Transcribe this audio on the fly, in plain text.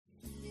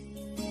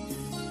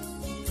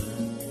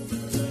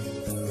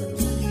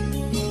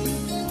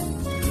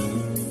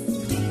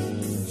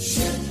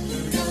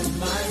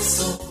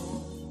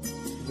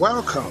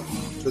Welcome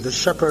to the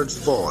Shepherd's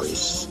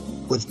Voice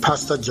with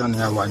Pastor Johnny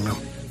Awanyo.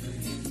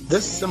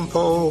 This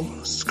simple,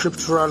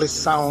 scripturally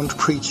sound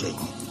preaching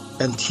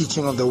and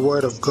teaching of the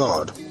Word of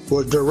God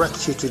will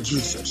direct you to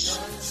Jesus,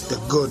 the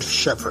Good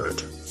Shepherd.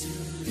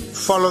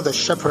 Follow the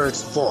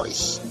Shepherd's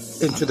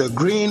voice into the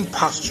green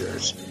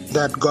pastures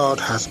that God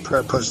has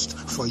purposed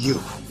for you.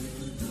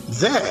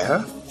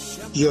 There,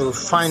 you'll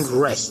find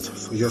rest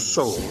for your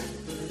soul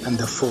and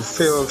the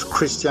fulfilled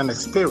Christian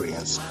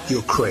experience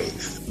you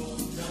crave.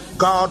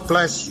 God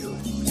bless you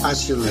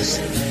as you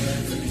listen.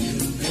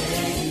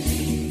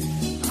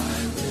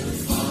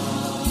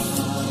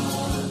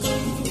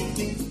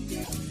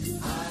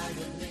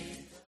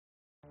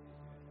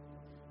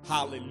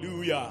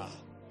 Hallelujah.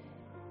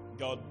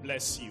 God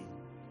bless you.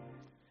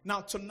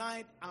 Now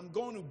tonight I'm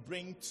going to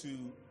bring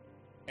to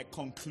a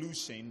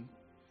conclusion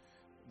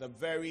the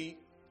very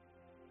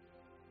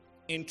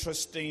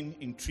interesting,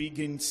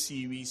 intriguing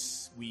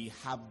series we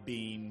have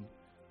been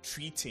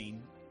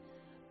treating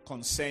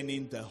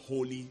concerning the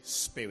Holy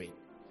Spirit.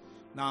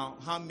 Now,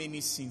 how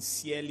many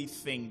sincerely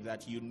think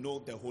that you know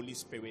the Holy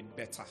Spirit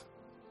better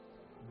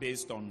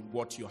based on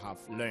what you have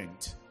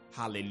learned?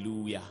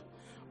 Hallelujah.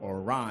 All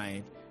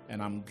right.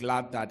 And I'm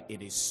glad that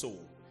it is so,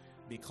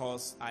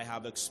 because I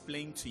have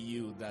explained to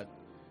you that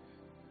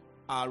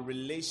our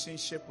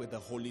relationship with the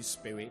Holy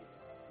Spirit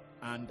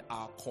and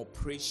our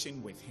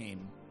cooperation with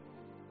Him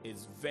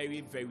is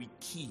very, very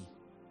key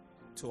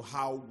to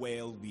how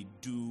well we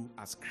do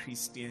as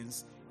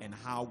Christians and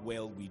how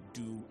well we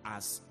do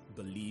as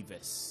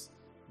believers.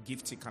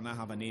 Gifty, can I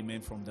have an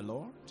amen from the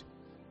Lord?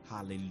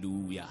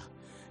 Hallelujah.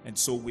 And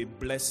so we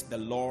bless the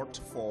Lord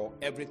for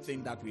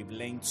everything that we've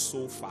learned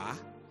so far.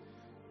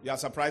 You are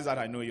surprised that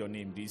I know your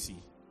name, DC.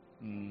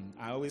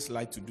 I always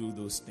like to do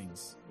those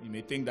things. You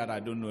may think that I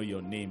don't know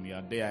your name. You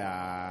are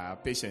there,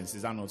 patience,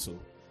 is that not so?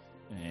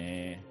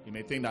 You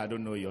may think that I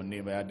don't know your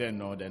name, but I don't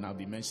know, then I'll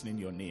be mentioning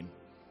your name.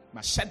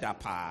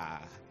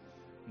 Mashadapa.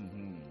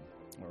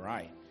 All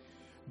right.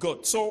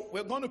 Good. So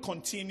we're going to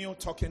continue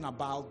talking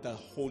about the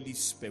Holy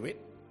Spirit.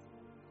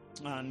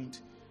 And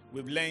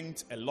we've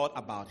learned a lot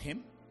about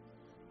Him.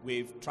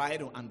 We've tried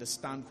to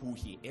understand who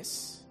He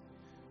is.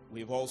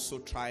 We've also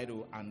tried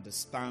to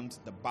understand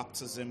the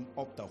baptism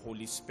of the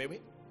Holy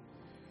Spirit.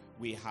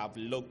 We have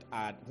looked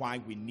at why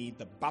we need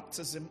the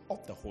baptism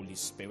of the Holy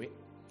Spirit.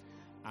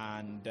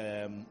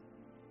 And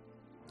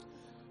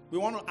we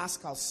want to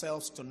ask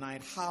ourselves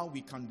tonight how we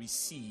can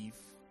receive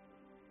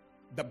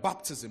the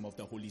baptism of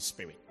the Holy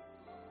Spirit.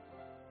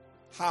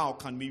 How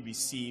can we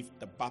receive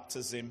the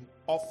baptism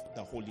of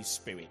the Holy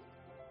Spirit?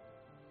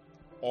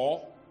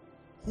 Or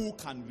who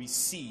can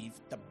receive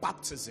the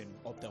baptism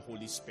of the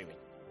Holy Spirit?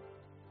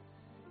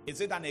 Is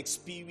it an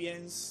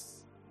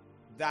experience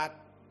that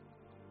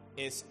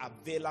is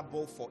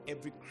available for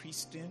every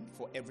Christian,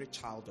 for every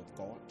child of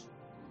God?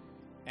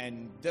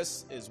 And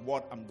this is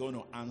what I'm going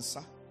to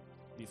answer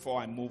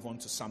before I move on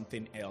to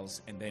something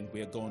else, and then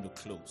we're going to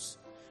close.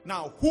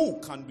 Now, who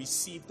can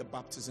receive the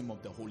baptism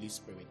of the Holy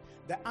Spirit?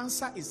 The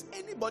answer is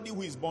anybody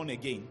who is born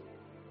again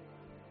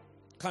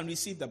can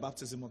receive the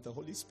baptism of the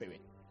Holy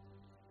Spirit.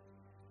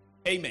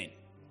 Amen.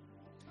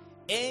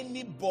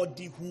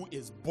 Anybody who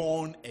is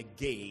born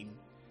again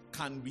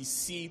can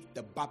receive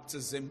the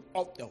baptism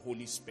of the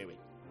Holy Spirit.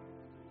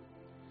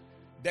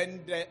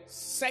 Then the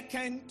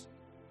second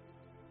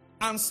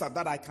answer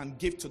that I can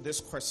give to this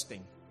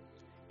question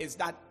is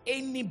that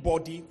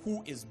anybody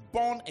who is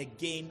born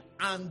again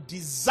and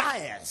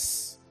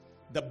desires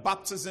the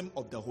baptism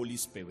of the Holy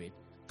Spirit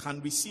can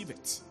receive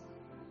it.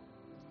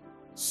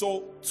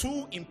 So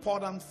two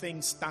important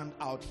things stand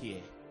out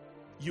here.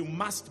 You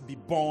must be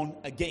born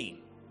again.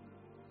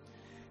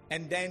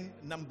 And then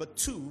number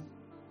two,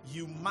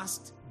 you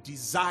must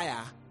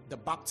desire the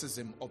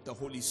baptism of the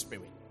Holy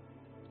Spirit.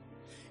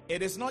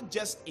 It is not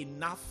just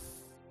enough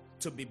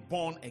to be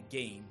born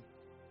again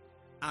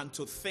and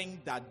to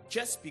think that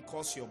just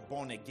because you're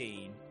born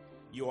again,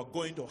 you are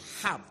going to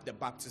have the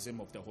baptism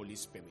of the Holy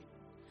Spirit.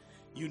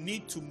 You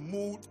need to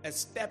move a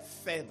step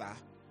further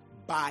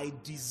by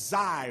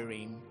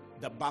desiring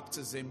the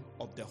baptism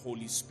of the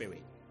Holy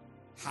Spirit.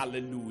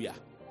 Hallelujah.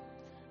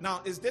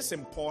 Now, is this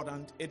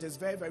important? It is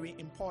very, very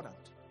important.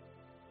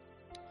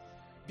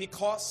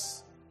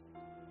 Because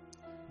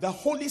the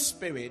Holy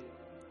Spirit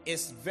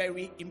is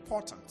very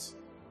important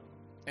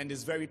and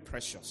is very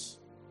precious.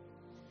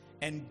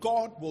 And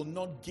God will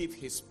not give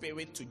His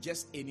Spirit to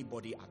just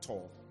anybody at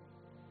all.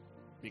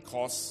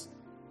 Because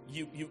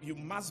you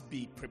must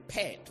be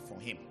prepared for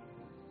Him.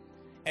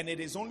 And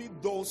it is only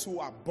those who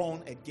are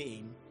born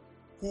again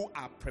who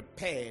are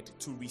prepared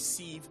to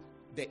receive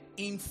the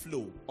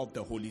inflow of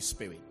the Holy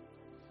Spirit.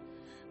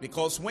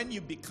 Because when you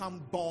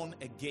become born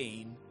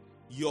again,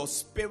 your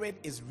spirit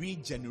is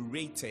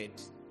regenerated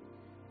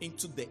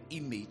into the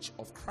image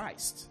of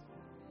Christ.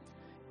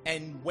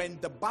 And when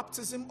the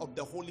baptism of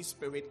the Holy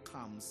Spirit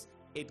comes,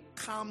 it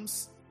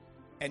comes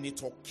and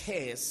it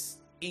occurs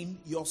in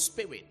your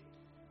spirit,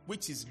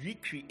 which is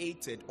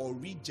recreated or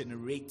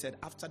regenerated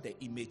after the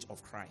image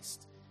of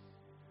Christ.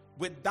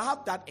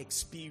 Without that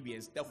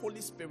experience, the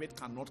Holy Spirit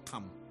cannot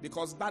come,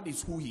 because that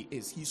is who he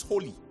is. He's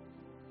holy.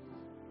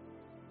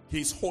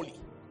 He's holy.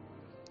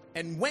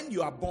 And when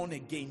you are born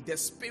again, the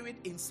Spirit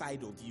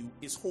inside of you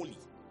is holy.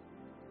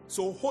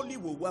 So holy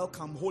will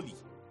welcome holy.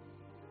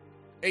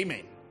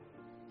 Amen.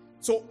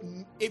 So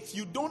if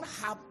you don't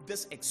have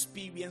this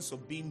experience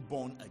of being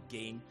born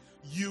again,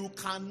 you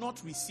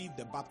cannot receive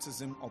the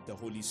baptism of the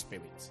Holy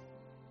Spirit.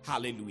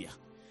 Hallelujah.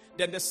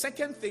 Then the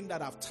second thing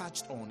that I've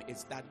touched on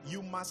is that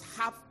you must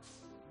have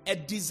a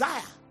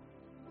desire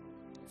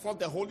for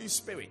the Holy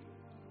Spirit.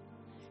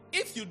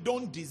 If you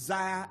don't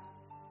desire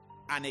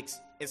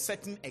a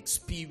certain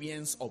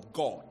experience of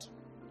God,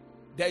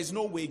 there is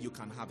no way you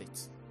can have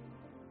it.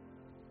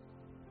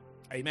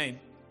 Amen.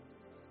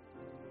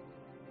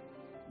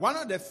 One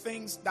of the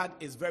things that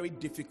is very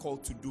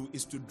difficult to do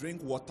is to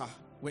drink water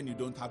when you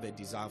don't have a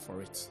desire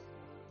for it.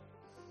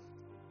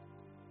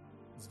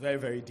 It's very,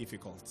 very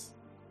difficult.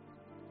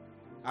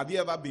 Have you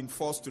ever been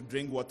forced to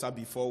drink water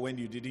before when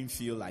you didn't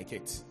feel like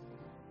it?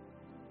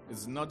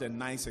 It's not a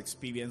nice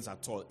experience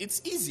at all.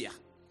 It's easier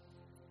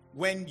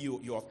when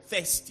you're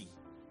thirsty,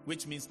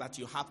 which means that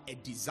you have a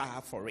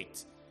desire for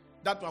it.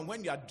 That one,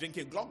 when you are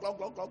drinking, glug, glug,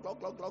 glug, glug, glug,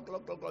 glug, glug,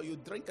 glug, glug, glug, you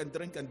drink and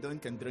drink and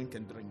drink and drink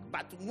and drink.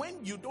 But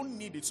when you don't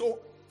need it, so,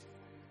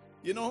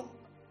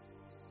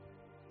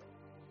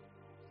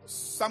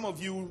 some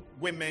of you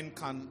women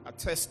can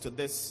attest to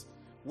this,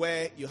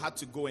 where you had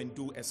to go and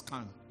do a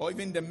scan. Or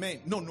even the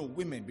men. No,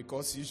 women,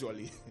 because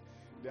usually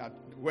they are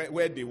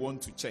where they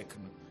want to check.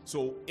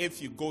 So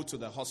if you go to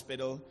the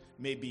hospital,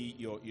 maybe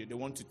they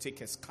want to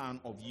take a scan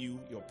of you,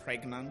 you're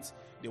pregnant,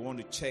 they want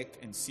to check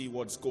and see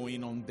what's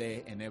going on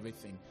there and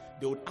everything.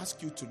 They would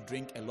ask you to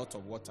drink a lot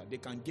of water. They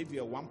can give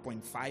you a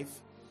 1.5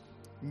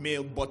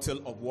 ml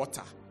bottle of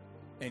water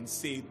and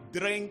say,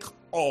 drink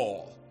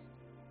all.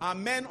 Our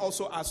men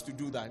also asked to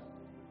do that.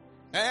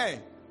 Hey,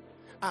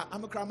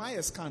 I'm a Kramaya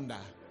scanda.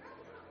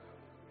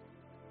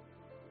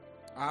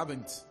 I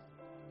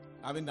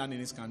haven't done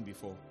any scan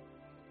before.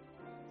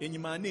 If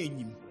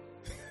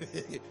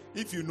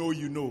you know,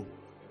 you know.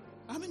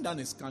 I haven't done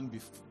a scan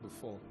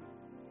before.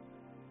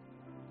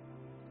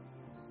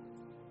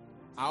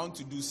 I want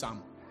to do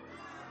some.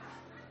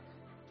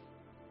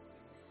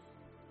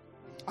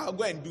 I'll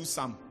go and do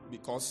some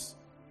because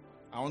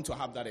I want to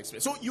have that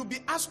experience. So you'll be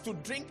asked to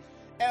drink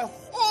a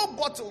whole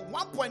bottle,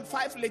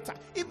 1.5 liter,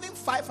 even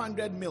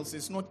 500 mils.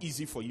 It's not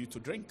easy for you to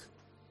drink.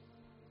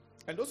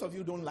 And those of you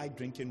who don't like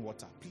drinking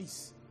water,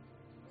 please.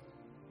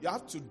 You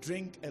have to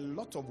drink a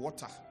lot of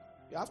water.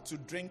 You have to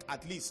drink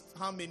at least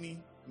how many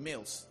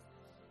mils?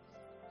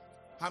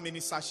 How many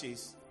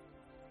sachets?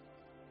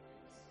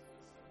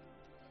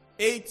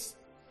 8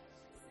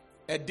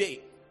 a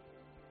day.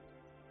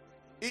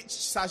 Each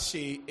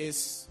sachet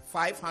is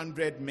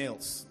 500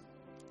 mils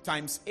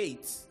times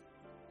 8.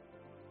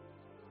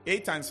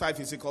 8 times 5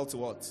 is equal to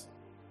what?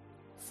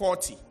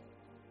 40.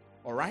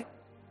 All right?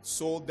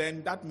 So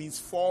then that means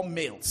 4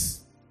 mils.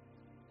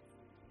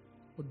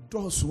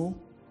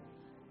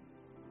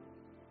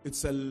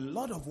 It's a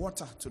lot of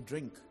water to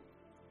drink.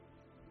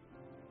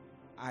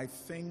 I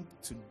think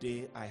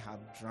today I have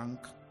drunk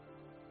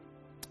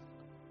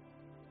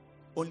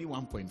only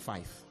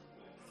 1.5.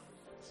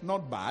 It's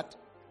not bad.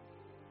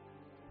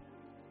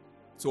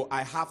 So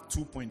I have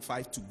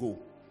 2.5 to go.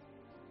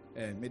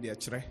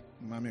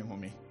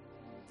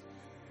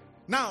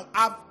 Now,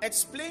 I've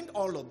explained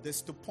all of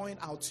this to point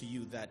out to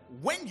you that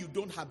when you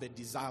don't have a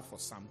desire for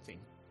something,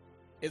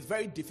 it's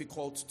very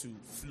difficult to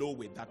flow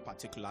with that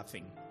particular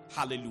thing.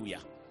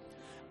 Hallelujah.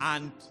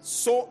 And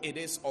so it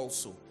is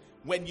also.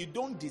 When you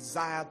don't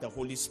desire the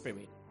Holy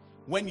Spirit,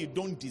 when you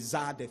don't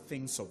desire the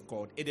things of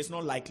God, it is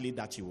not likely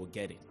that you will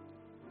get it.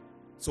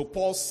 So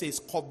Paul says,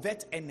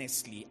 covet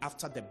earnestly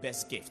after the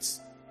best gifts.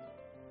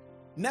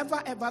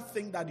 Never ever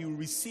think that you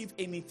receive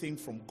anything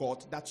from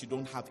God that you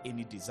don't have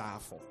any desire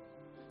for.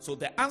 So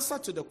the answer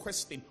to the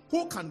question,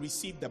 who can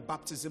receive the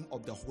baptism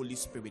of the Holy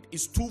Spirit,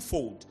 is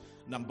twofold.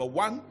 Number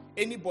one,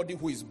 anybody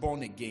who is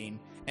born again.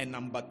 And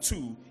number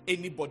two,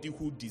 anybody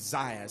who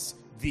desires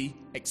the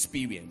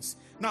experience.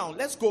 Now,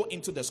 let's go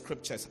into the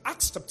scriptures.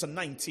 Acts chapter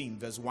 19,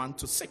 verse 1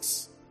 to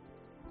 6.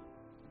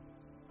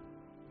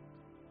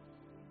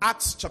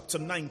 Acts chapter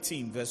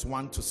 19, verse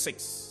 1 to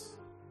 6.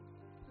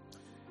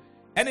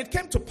 And it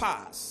came to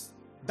pass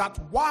that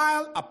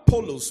while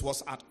Apollos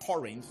was at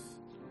Corinth,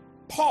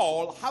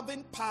 Paul,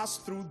 having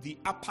passed through the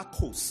upper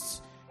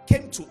coast,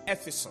 came to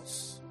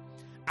Ephesus,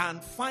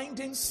 and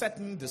finding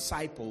certain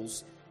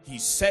disciples, he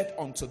said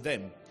unto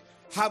them,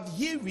 have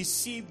ye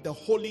received the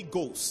Holy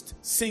Ghost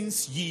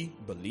since ye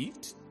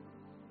believed?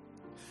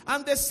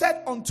 And they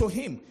said unto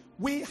him,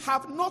 we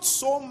have not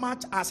so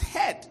much as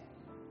heard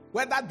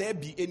whether there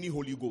be any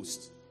Holy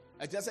Ghost.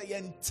 They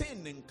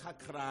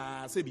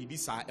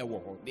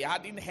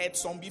hadn't heard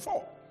some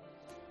before.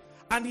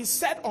 And he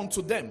said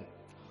unto them,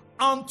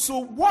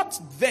 unto what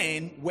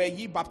then were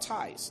ye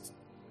baptized?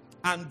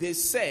 And they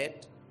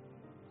said,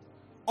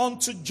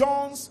 unto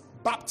John's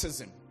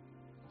baptism.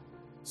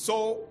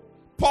 So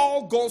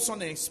Paul goes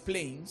on and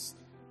explains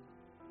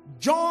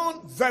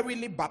John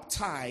verily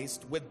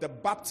baptized with the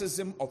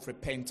baptism of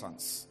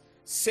repentance,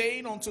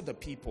 saying unto the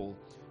people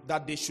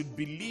that they should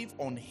believe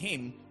on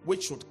him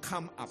which should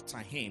come after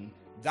him,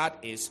 that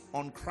is,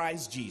 on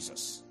Christ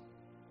Jesus.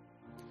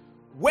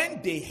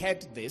 When they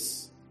heard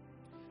this,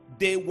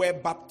 they were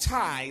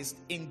baptized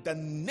in the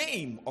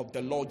name of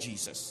the Lord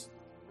Jesus.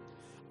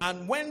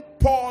 And when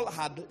Paul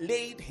had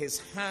laid his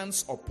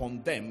hands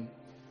upon them,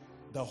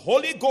 the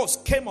Holy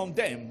Ghost came on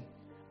them,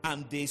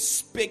 and they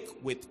spake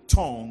with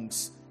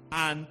tongues,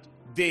 and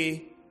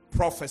they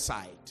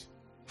prophesied.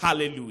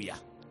 Hallelujah.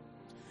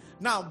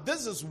 Now,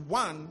 this is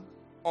one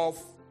of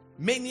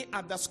many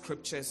other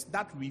scriptures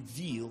that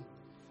reveal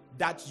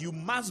that you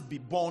must be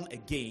born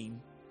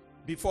again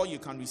before you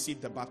can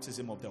receive the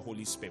baptism of the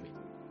Holy Spirit.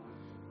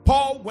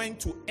 Paul went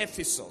to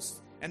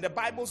Ephesus, and the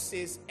Bible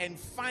says, and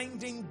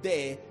finding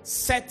there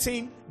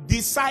certain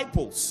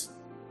disciples.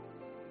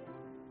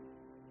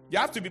 You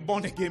have to be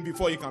born again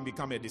before you can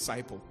become a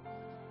disciple.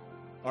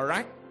 All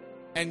right?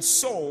 And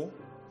so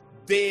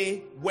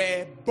they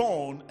were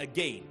born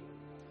again.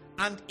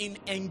 And in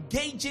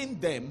engaging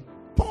them,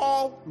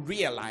 Paul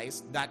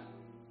realized that,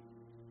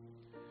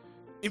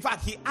 in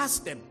fact, he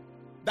asked them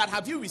that,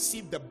 have you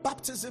received the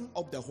baptism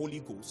of the Holy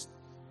Ghost?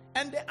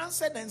 And they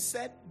answered and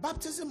said,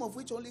 baptism of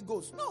which Holy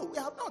Ghost? No, we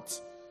have not.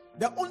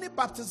 The only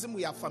baptism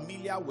we are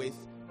familiar with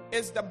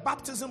is the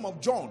baptism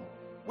of John,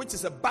 which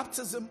is a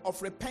baptism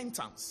of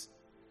repentance.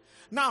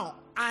 Now,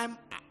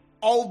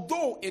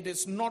 although it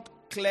is not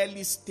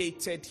clearly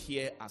stated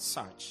here as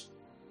such,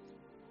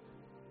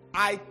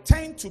 I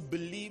tend to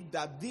believe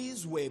that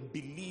these were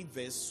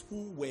believers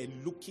who were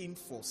looking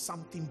for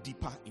something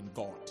deeper in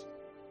God.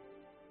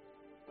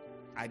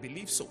 I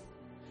believe so.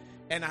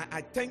 And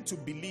I tend to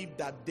believe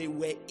that they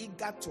were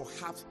eager to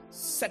have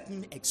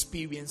certain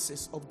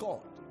experiences of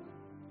God.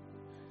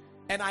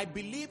 And I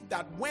believe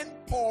that when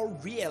Paul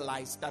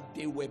realized that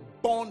they were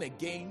born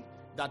again,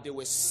 that they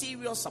were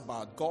serious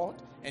about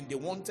God, and they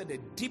wanted a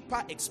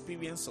deeper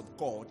experience of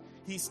God,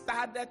 he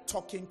started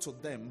talking to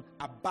them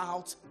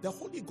about the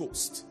Holy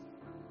Ghost.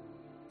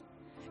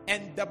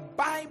 And the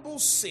Bible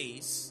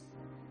says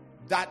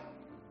that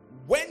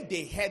when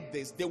they heard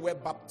this, they were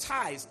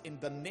baptized in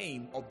the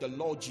name of the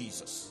Lord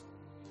Jesus.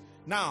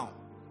 Now,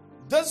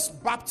 this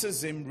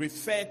baptism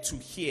referred to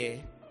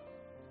here,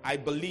 I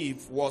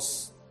believe,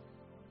 was,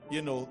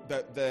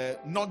 the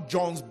not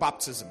John's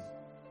baptism,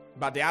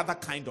 but the other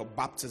kind of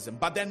baptism.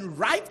 But then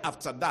right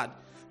after that,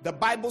 the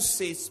Bible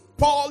says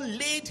Paul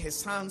laid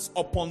his hands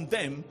upon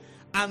them,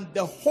 and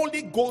the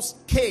Holy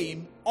Ghost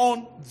came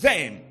on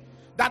them.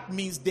 That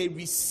means they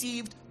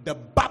received the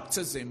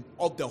baptism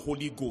of the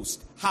Holy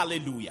Ghost.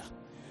 Hallelujah.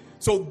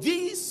 So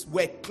these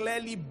were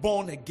clearly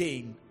born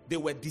again. They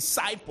were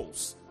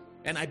disciples.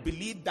 And I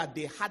believe that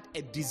they had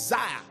a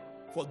desire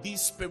for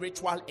these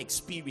spiritual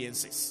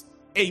experiences.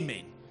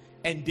 Amen.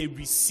 And they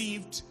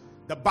received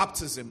the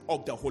baptism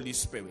of the Holy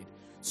Spirit.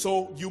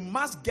 So you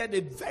must get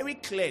it very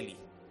clearly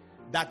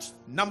that,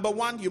 number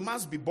one, you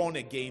must be born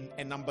again.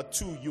 And number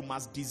two, you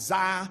must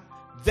desire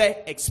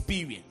the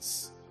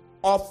experience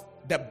of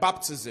the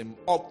baptism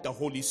of the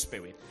Holy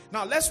Spirit.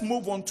 Now let's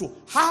move on to,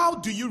 how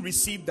do you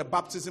receive the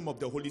baptism of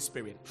the Holy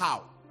Spirit?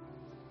 How?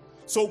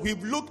 So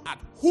we've looked at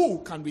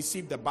who can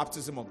receive the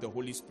baptism of the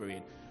Holy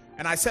Spirit.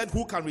 And I said,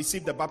 who can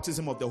receive the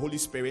baptism of the Holy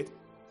Spirit?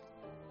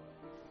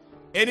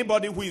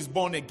 Anybody who is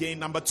born again.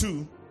 Number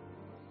two,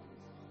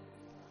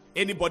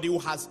 anybody who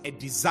has a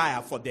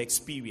desire for the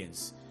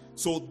experience.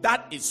 So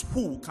that is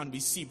who can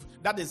receive.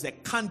 That is a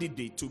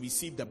candidate to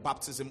receive the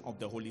baptism of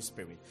the Holy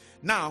Spirit.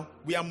 Now,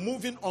 we are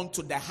moving on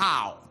to the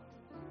how.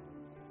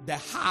 The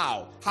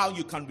how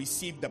you can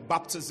receive the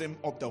baptism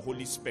of the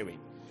Holy Spirit.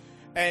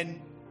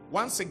 And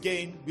once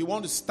again, we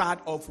want to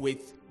start off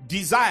with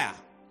desire.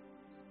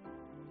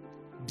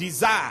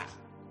 Desire.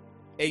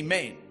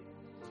 Amen.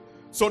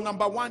 So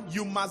number one,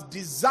 you must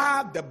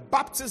desire the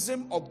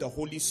baptism of the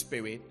Holy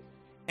Spirit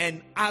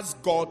and ask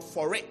God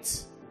for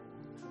it.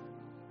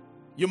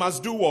 You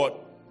must do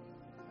what?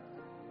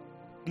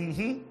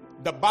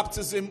 The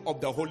baptism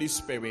of the Holy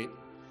Spirit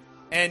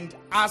and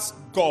ask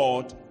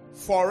God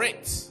for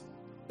it.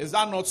 Is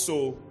that not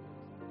so?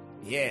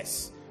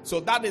 Yes.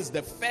 So that is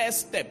the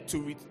first step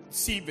to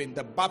receiving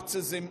the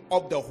baptism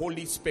of the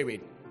Holy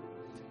Spirit.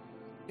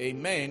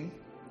 Amen.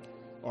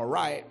 All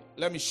right.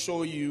 Let me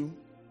show you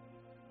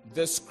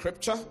this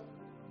scripture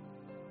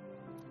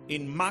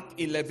in Mark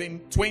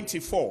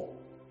 11:24.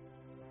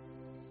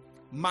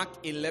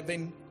 Mark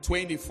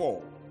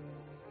 11:24.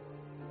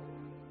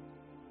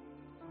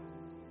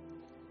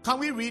 Can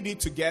we read it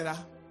together?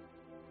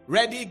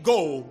 Ready,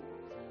 go.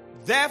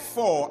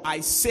 Therefore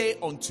I say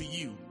unto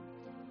you,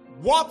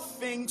 what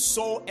things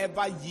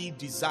soever ye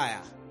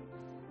desire,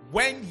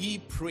 when ye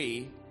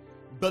pray,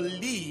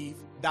 believe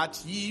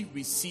that ye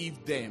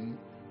receive them,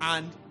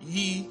 and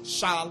ye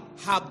shall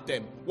have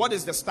them. What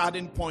is the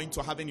starting point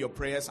to having your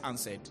prayers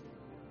answered?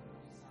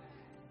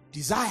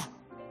 Desire.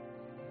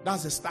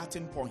 That's the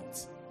starting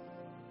point.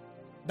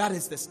 That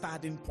is the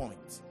starting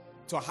point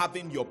to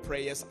having your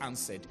prayers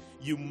answered.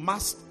 You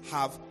must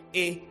have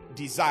a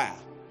desire.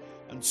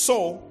 And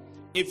so,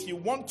 if you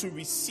want to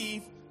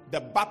receive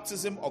the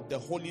baptism of the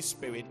Holy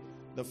Spirit,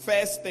 the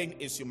first thing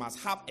is you must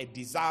have a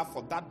desire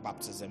for that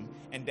baptism.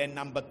 And then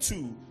number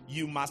 2,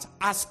 you must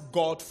ask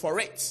God for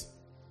it.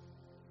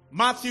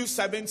 Matthew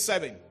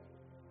 7:7.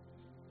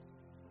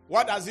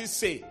 What does it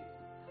say?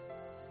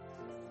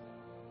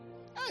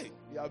 Hey,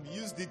 you have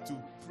used it to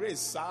pray.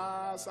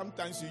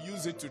 Sometimes you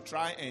use it to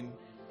try and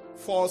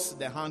force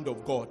the hand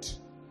of God.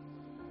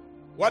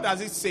 What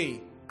does it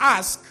say?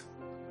 Ask,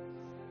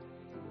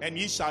 and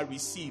ye shall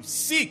receive.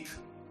 Seek,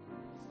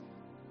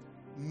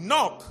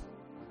 knock,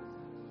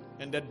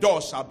 and the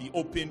door shall be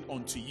opened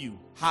unto you.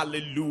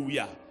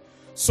 Hallelujah.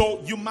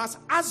 So you must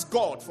ask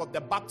God for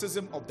the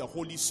baptism of the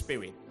Holy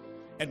Spirit.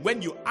 And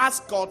when you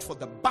ask God for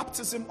the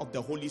baptism of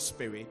the Holy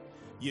Spirit,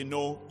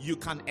 you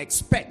can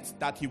expect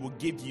that He will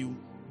give you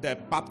the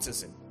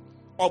baptism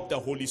of the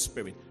Holy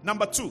Spirit.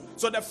 Number 2.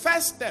 So the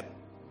first step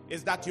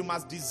is that you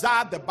must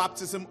desire the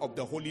baptism of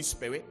the Holy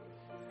Spirit.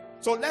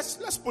 So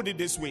let's put it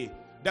this way.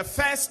 The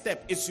first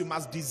step is you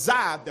must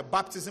desire the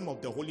baptism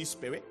of the Holy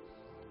Spirit.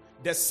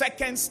 The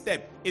second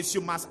step is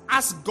you must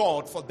ask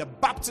God for the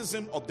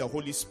baptism of the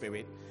Holy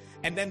Spirit.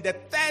 And then the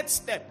third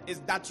step is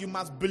that you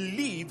must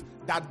believe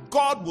that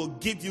God will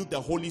give you the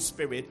Holy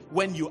Spirit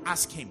when you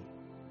ask Him.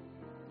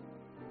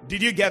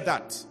 Did you get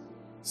that?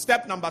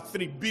 Step number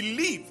 3,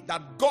 believe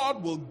that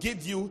God will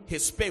give you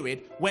His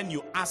Spirit when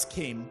you ask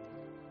Him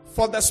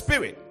for the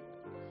Spirit.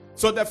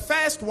 So the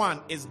first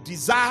one is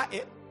desire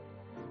it.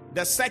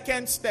 The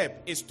second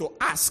step is to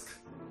ask.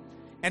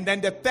 And then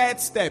the third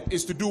step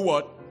is to do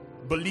what?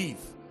 Believe.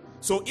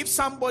 So if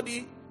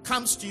somebody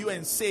comes to you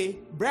and say,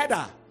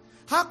 brother,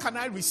 how can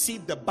I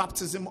receive the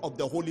baptism of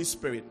the Holy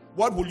Spirit?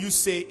 What will you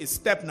say is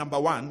step number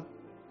 1?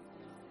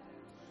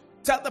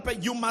 Tell the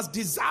person, you must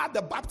desire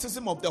the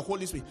baptism of the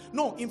Holy Spirit.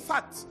 No, in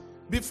fact,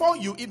 before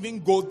you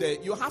even go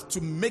there, you have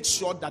to make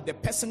sure that the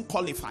person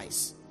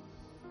qualifies.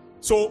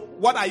 So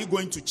what are you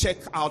going to check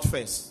out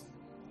first?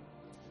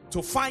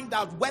 To find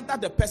out whether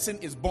the person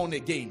is born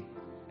again.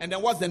 And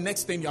then what's the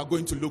next thing you are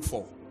going to look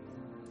for?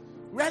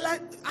 Realize,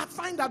 I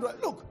find out,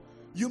 look,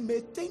 you may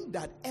think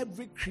that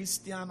every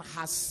Christian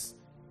has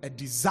a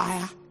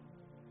desire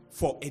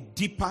for a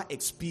deeper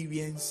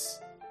experience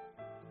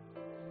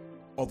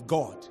of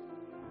God.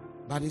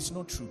 But it's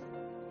not true.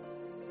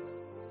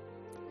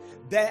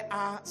 There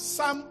are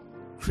some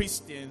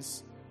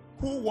Christians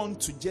who want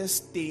to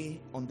just stay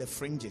on the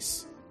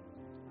fringes.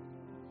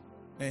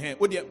 Too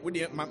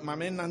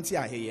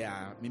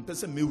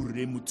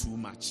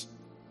much.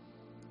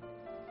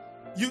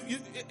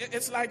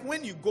 It's like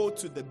when you go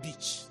to the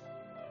beach.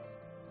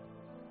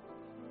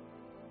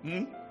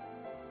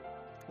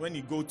 When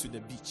you go to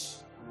the beach,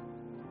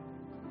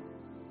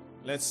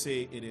 let's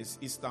say it is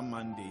Easter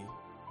Monday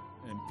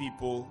and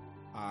people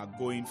are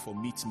going for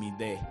meet me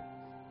there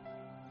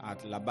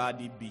at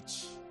Labadi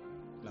Beach.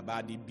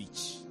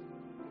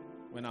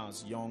 When I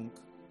was young,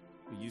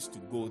 we used to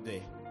go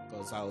there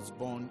because I was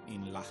born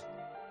in La.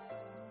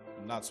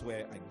 And that's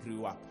where I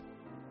grew up.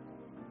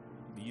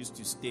 We used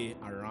to stay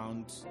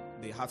around.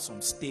 They had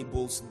some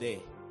stables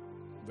there,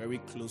 very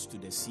close to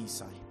the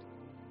seaside.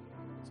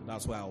 So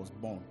that's where I was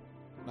born.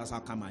 That's how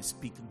come I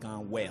speak Ga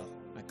well.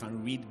 I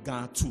can read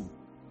Ga too.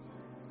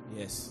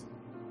 Yes.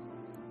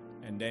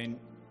 And then,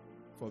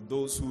 for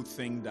those who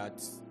think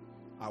that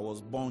I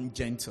was born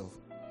gentle,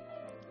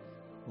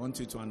 I want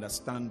you to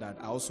understand that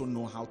I also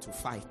know how to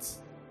fight.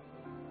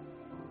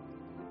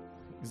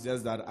 It's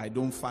just that I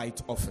don't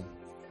fight often.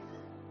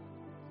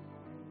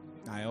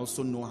 I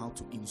also know how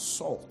to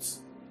insult.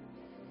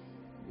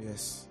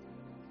 Yes.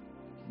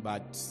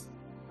 But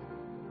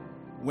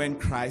when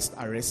Christ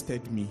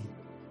arrested me,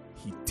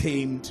 He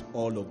tamed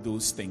all of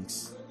those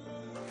things.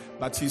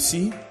 But you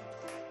see,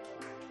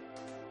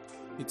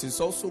 it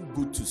is also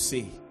good to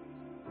say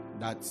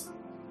that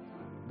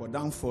but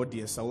down 4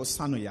 years I was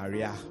son of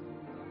Yaria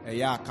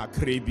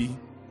kakrebi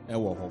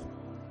ewoho.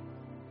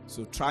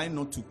 So try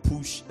not to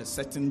push a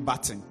certain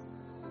button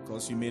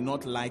because you may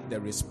not like the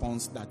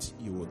response that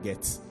you will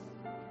get.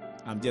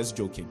 I'm just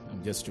joking.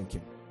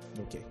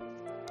 Okay.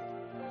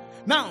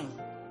 Now,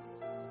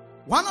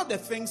 one of the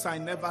things I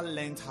never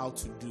learned how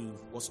to do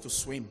was to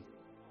swim.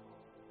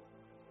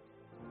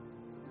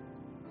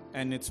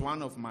 And it's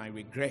one of my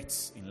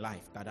regrets in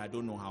life that I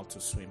don't know how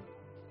to swim.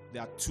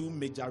 There are 2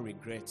 major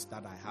regrets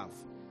that I have.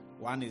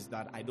 One is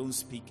that I don't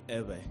speak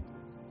ever.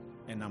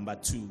 And number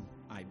 2,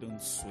 I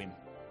don't swim.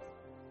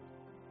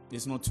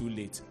 It's not too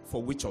late.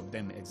 For which of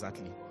them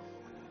exactly?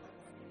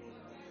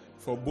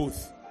 For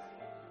both.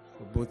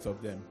 For both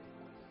of them.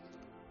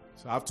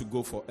 So I have to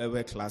go for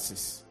ever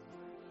classes.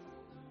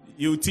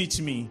 You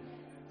teach me.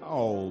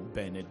 Oh,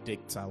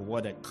 Benedicta,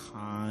 what a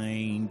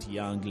kind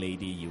young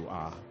lady you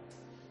are.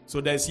 So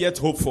there's yet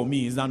hope for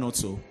me, is that not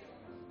so?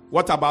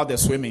 What about the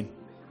swimming?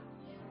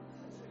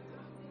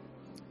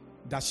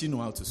 Does she know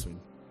how to swim?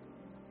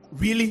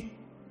 Really?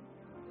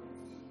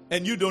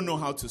 And you don't know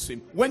how to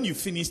swim. When you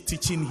finish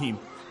teaching him,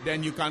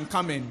 then you can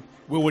come and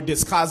we will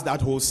discuss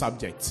that whole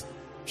subject.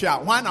 Sure,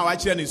 1 hour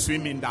is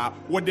swimming that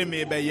what they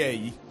may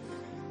be.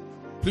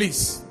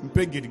 Please.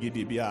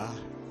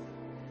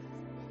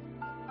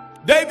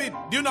 David,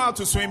 do you know how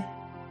to swim?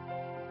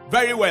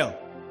 Very well.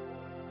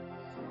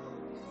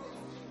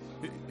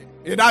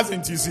 It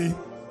doesn't, you see.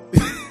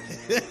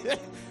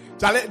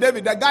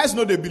 David, the guys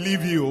know they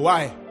believe you.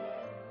 Why?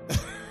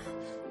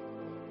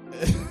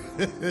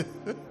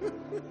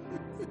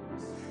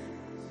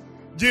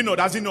 Gino,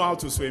 does he know how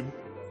to swim?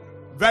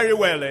 Very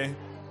well, eh?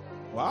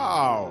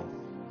 Wow.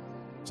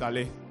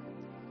 Charlie.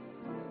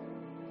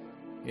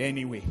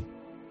 Anyway.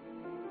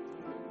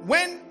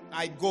 When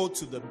I go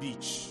to the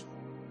beach,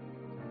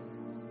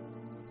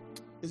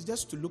 it's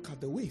just to look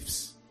at the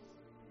waves.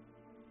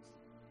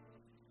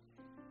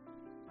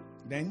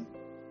 Then,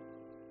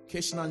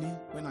 occasionally,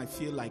 when I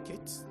feel like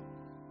it,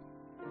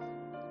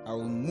 I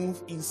will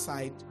move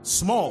inside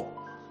small.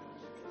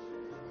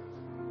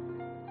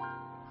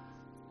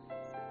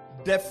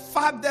 The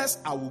farthest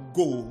I will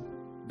go,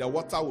 the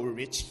water will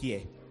reach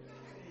here.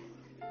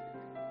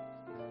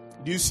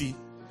 Do you see?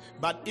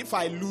 But if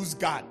I lose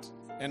guard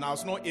and I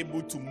was not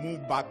able to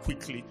move back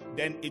quickly,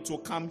 then it will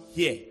come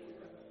here.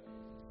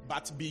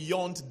 But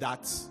beyond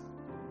that,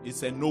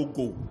 it's a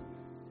no-go.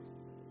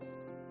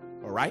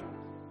 All right?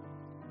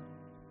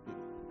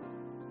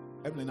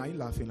 Evelyn, are you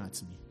laughing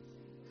at me?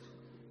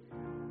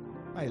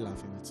 Why are you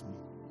laughing at me?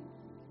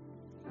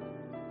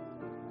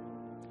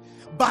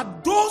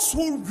 But those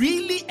who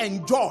really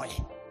enjoy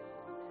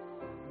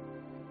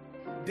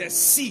the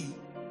sea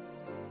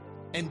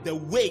and the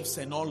waves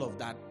and all of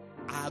that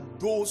are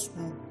those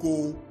who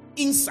go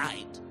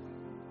inside.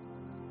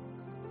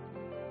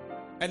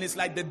 And it's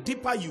like the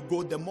deeper you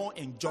go, the more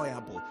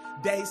enjoyable.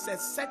 There is a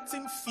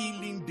certain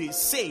feeling they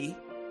say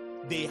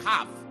they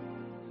have,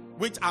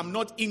 which I'm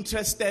not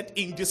interested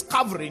in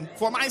discovering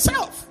for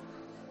myself.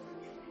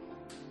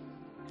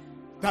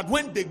 That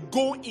when they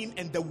go in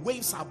and the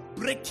waves are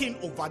breaking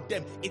over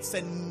them, it's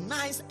a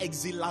nice,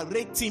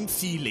 exhilarating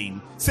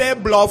feeling. Say,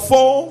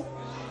 bluffo.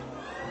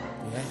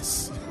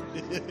 Yes.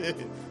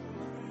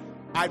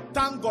 I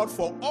thank God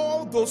for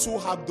all those who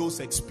have those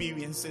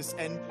experiences,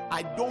 and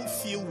I don't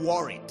feel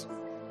worried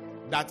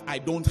that I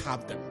don't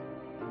have them.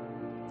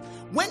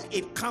 When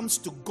it comes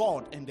to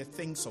God and the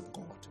things of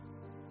God,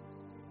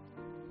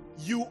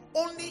 you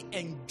only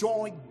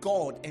enjoy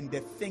God and the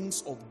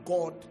things of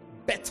God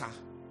better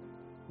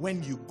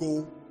when you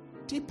go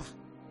deeper.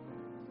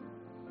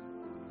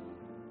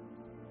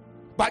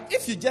 But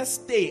if you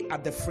just stay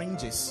at the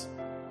fringes,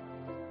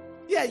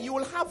 yeah, you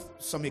will have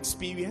some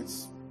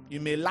experience. You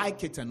may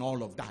like it and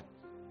all of that.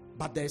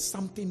 But there's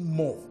something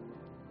more.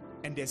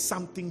 And there's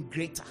something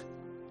greater.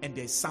 And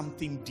there's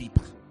something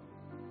deeper.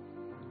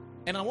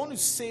 And I want to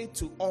say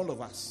to all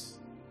of us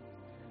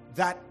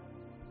that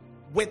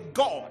with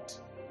God,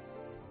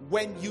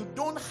 when you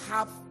don't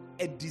have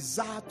a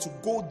desire to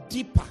go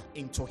deeper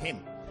into Him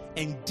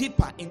and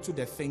deeper into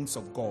the things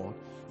of God,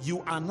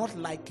 you are not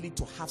likely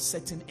to have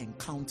certain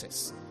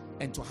encounters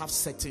and to have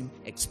certain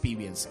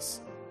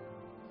experiences.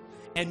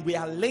 And we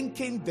are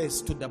linking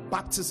this to the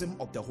baptism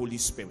of the Holy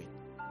Spirit.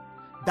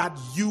 That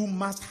you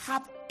must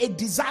have a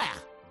desire,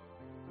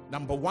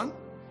 number one.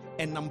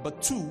 And number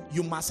two,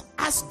 you must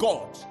ask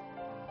God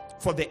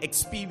for the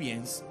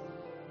experience.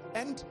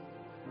 And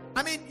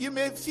I mean, you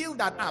may feel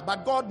that,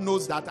 but God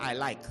knows that I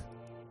like.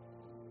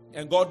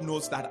 And God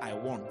knows that I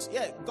want.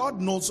 Yeah,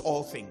 God knows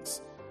all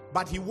things.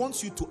 But He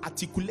wants you to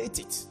articulate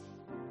it.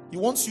 He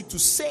wants you to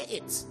say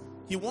it.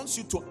 He wants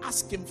you to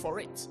ask Him for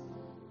it.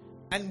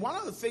 And one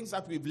of the things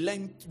that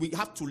we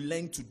have to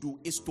learn to do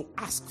is to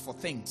ask for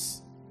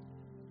things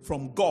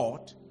from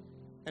God.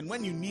 And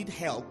when you need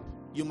help,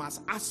 you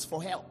must ask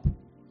for help.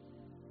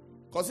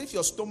 Because if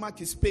your stomach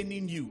is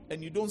paining you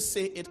and you don't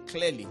say it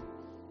clearly,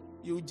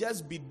 you'll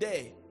just be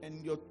there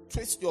and you'll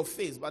twist your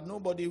face, but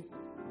nobody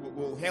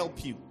will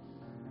help you.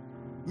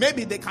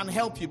 Maybe they can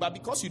help you, but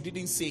because you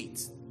didn't say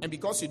it and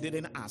because you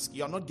didn't ask,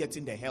 you're not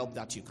getting the help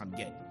that you can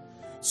get.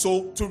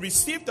 So to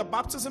receive the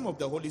baptism of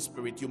the Holy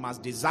Spirit, you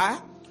must desire.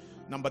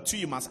 Number two,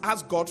 you must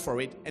ask God for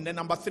it. And then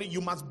number three,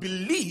 you must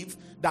believe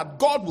that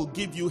God will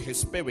give you His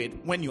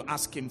Spirit when you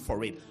ask Him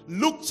for it.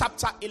 Luke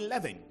chapter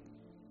 11.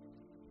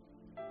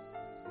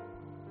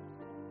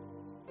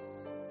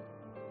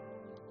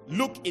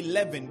 Luke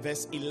 11,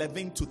 verse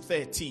 11 to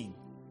 13.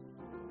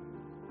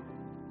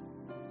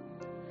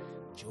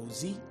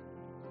 Josie,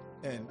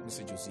 and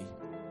Mr. Josie,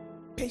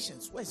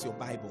 Patience, where's your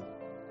Bible?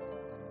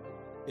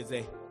 Is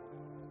there?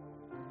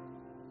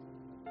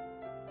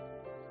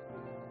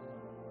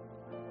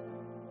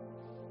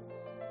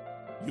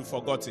 You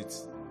forgot it.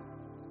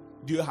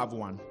 Do you have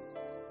one?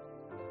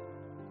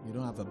 You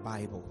don't have a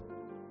Bible.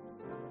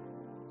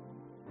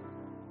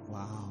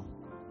 Wow.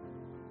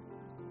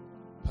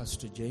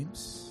 Pastor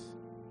James,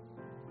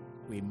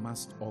 we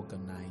must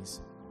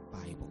organize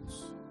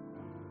Bibles.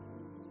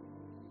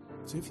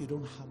 So if you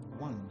don't have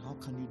one, how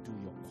can you do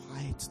your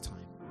quiet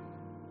time?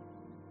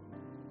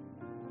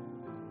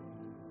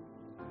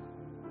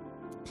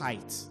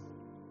 Tight.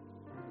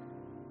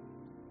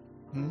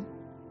 Do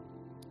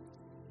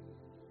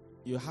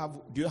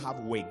you have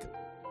wig?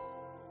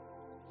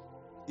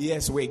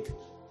 Yes, wig.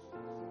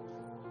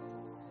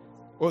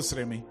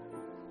 Osreme,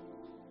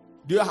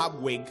 do you have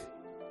wig?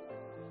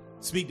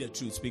 Speak the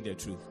truth, speak the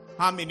truth.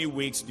 How many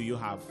wigs do you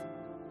have?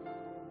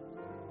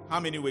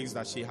 How many wigs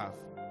does she have?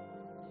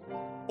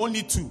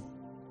 Only 2.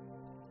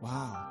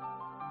 Wow.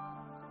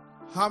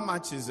 How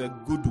much is a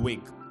good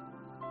wig?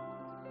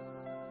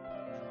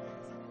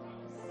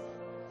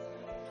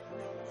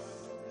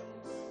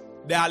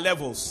 There are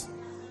levels.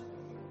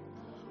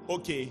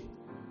 Okay.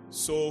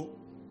 So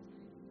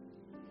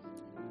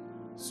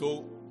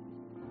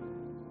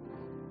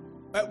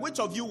which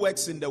of you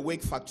works in the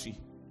wig factory?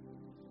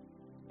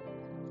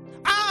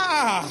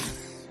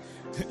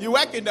 You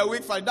work in the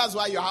wig factory. That's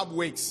why you have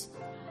wigs.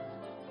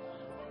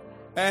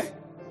 They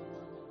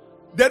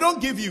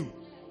don't give you.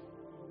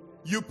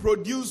 You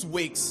produce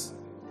wigs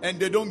and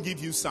they don't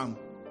give you some.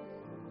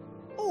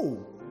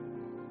 Oh,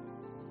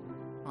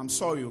 I'm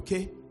sorry,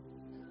 okay?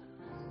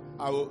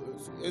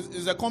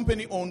 Is the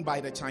company owned by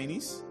the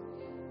Chinese?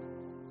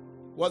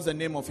 What's the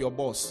name of your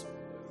boss?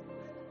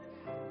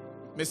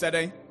 Mr.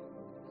 Deng?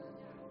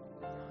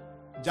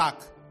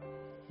 Jack.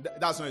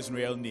 That's not his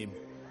real name.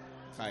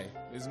 Okay,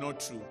 it's not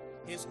true.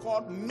 It's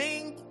called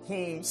Meng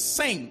Hong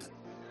Seng.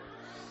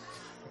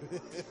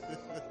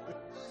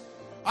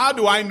 How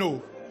do I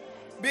know?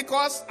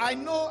 Because I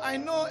know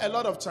a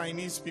lot of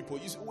Chinese people.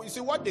 You see,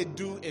 what they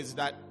do is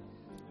that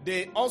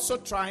they also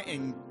try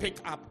and pick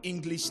up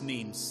English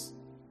names.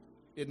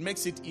 It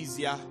makes it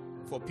easier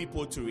for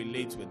people to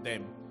relate with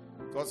them.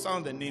 Because some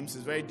of the names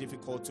is very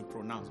difficult to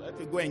pronounce. So if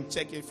you go and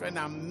check it, friend,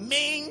 I'm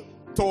Ming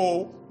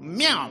To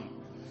Miao.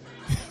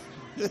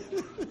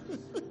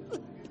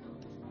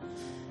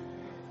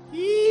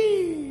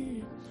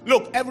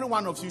 Look, every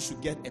one of you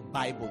should get a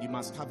Bible. You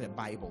must have a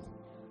Bible.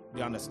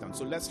 You understand?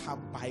 So let's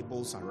have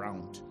Bibles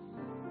around.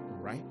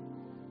 All right?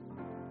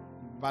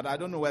 But I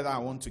don't know whether I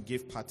want to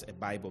give Pat a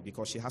Bible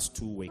because she has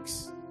 2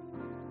 weeks.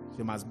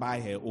 She must buy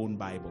her own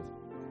Bible.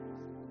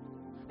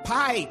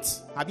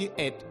 Pat, have you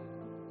heard?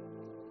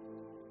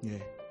 Yeah.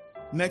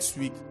 Next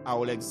week, I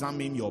will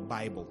examine your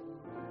Bible.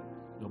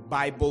 Your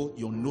Bible,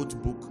 your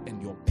notebook,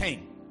 and your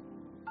pen.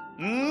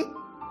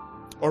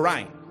 All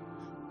right.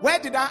 Where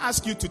did I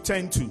ask you to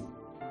turn to?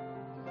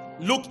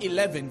 Luke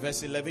 11,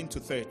 verse 11 to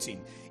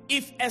 13.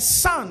 If a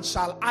son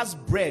shall ask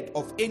bread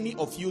of any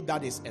of you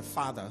that is a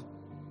father,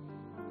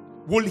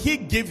 will he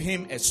give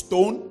him a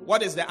stone?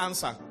 What is the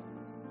answer?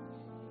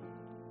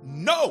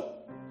 No.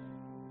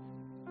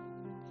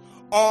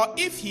 Or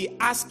if he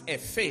ask a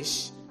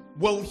fish,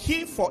 will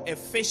he for a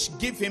fish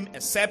give him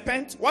a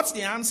serpent? What's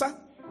the answer?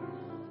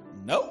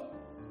 No.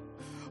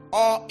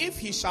 Or if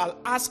he shall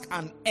ask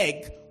an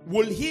egg,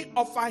 will he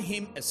offer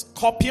him a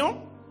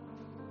scorpion?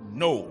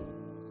 No.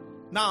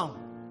 Now,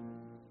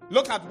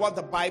 look at what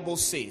the Bible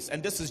says,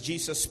 and this is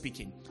Jesus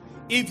speaking.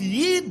 If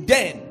ye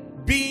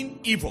then, being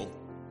evil,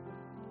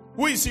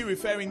 who is he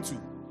referring to?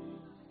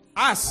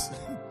 Us.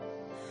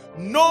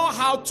 Know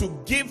how to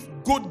give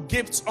good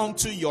gifts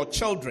unto your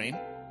children,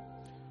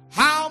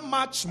 how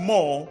much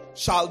more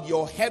shall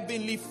your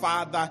heavenly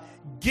Father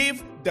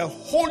give the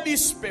Holy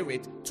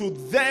Spirit to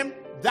them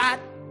that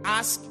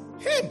ask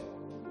him?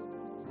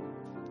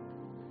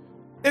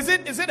 Is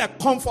it a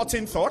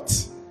comforting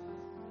thought?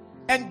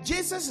 And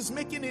Jesus is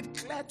making it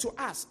clear to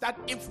us that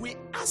if we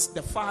ask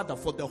the Father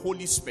for the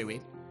Holy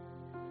Spirit,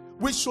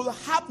 we should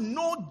have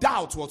no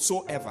doubt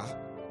whatsoever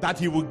that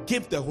he will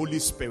give the Holy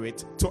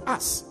Spirit to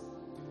us.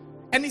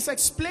 And he's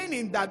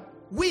explaining that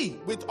we,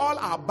 with all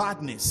our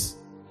badness,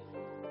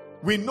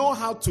 we know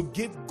how to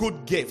give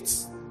good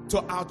gifts to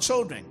our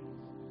children.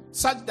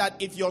 Such that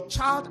if your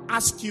child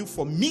asks you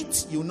for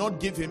meat, you will not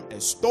give him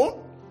a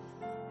stone.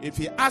 If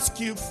he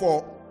asks you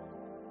for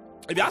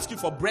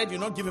bread, you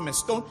not give him a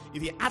stone.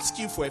 If he asks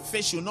you for a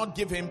fish, you not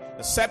give him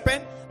a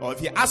serpent. Or if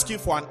he asks you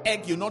for an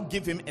egg, you not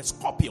give him a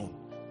scorpion.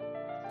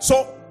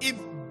 So, if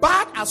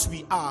bad as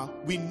we are,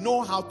 we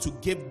know how to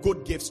give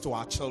good gifts to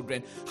our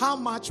children, how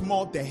much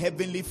more the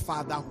Heavenly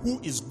Father, who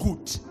is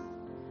good,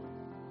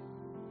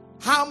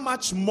 how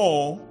much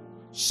more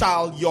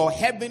shall your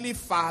Heavenly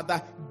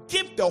Father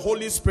give the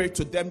Holy Spirit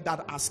to them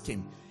that ask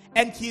him?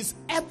 And he's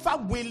ever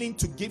willing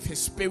to give his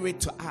Spirit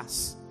to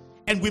us.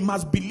 And we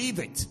must believe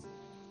it.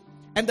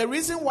 And the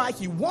reason why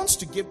he wants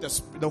to give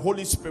the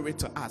Holy Spirit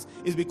to us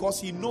is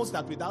because he knows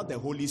that without the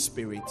Holy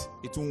Spirit,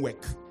 it won't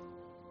work.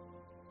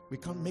 We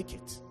can't make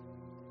it.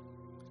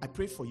 I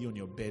prayed for you on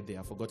your birthday.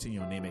 I've forgotten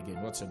your name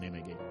again. What's your name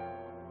again?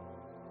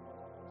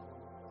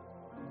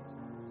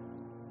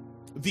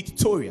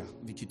 Victoria.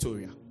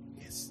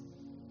 Yes.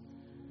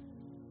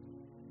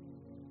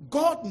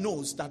 God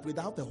knows that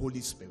without the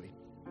Holy Spirit,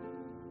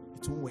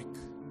 it won't work.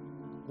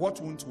 What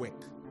won't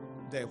work?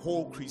 The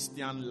whole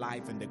Christian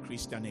life and the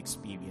Christian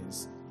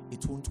experience.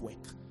 It won't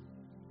work.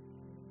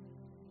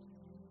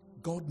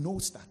 God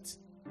knows that.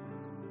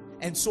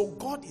 And so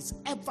God is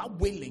ever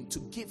willing to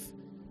give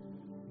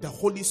the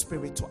Holy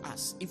Spirit to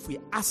us if we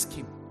ask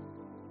him.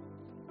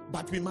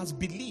 But we must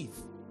believe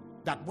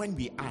that when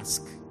we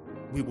ask,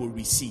 we will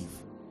receive.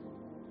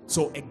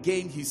 So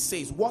again he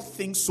says, what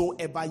things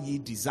soever ye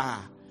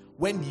desire,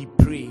 when ye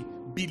pray,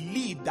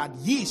 believe that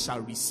ye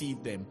shall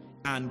receive them,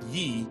 and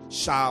ye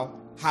shall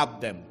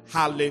have them.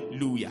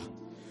 Hallelujah.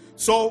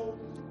 So,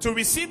 to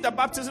receive the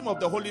baptism of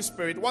the Holy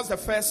Spirit, what's the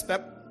first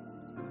step?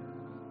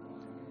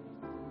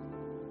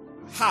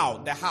 How?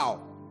 The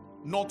how,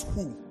 not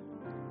who.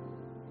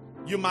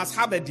 You must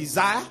have a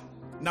desire.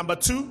 Number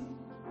 2,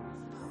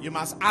 you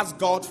must ask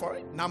God for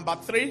it. Number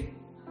 3,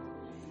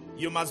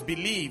 you must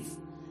believe.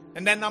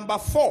 And then number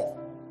 4,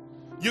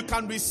 you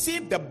can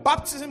receive the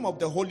baptism of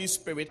the Holy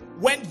Spirit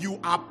when you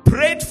are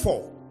prayed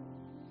for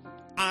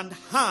and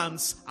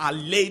hands are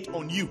laid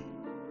on you.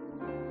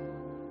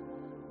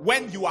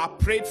 When you are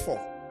prayed for,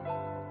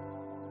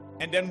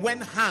 and then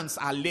when hands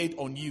are laid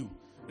on you.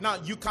 Now,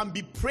 you can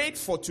be prayed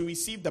for to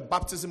receive the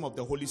baptism of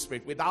the Holy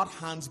Spirit without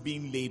hands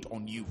being laid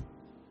on you.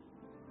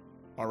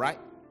 All right?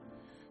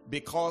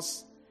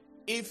 Because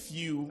if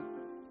you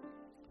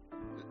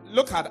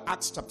look at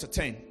Acts chapter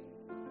 10,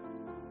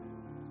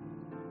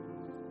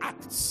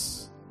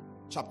 Acts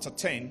chapter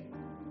 10,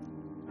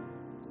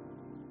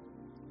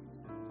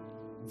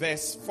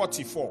 verse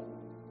 44.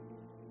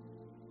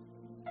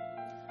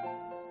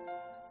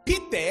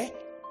 Peter,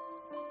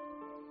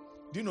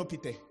 do you know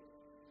Peter?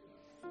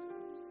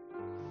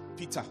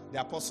 Peter, the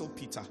apostle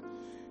Peter.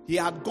 He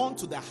had gone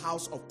to the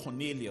house of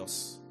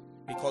Cornelius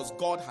because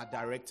God had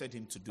directed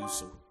him to do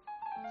so.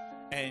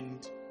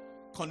 And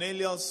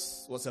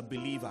Cornelius was a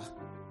believer,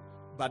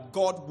 but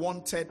God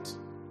wanted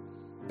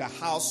the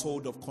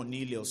household of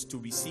Cornelius to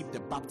receive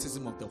the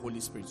baptism of the Holy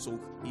Spirit. So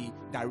he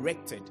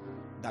directed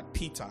that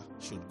Peter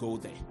should go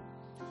there.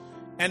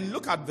 And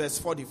look at verse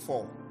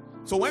 44.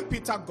 So when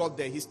Peter got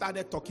there, he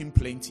started talking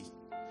plenty.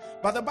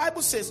 But the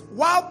Bible says,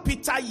 while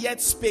Peter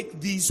yet spake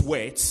these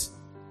words,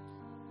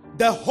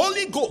 the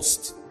Holy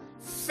Ghost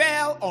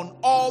fell on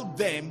all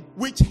them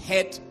which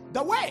heard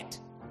the word.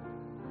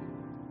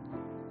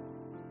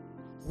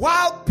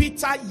 While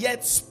Peter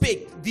yet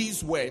spake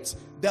these words,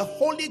 the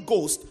Holy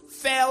Ghost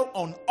fell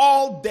on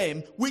all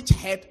them which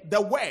heard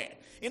the word.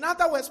 In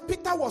other words,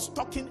 Peter was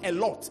talking a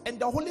lot and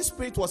the Holy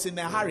Spirit was in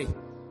a hurry.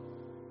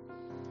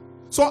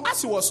 So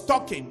as he was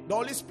talking, the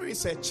Holy Spirit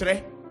said,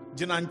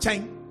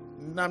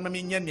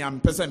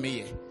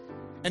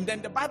 and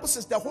then the Bible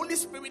says the Holy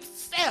Spirit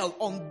fell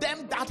on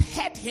them that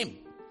heard him.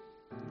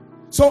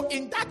 So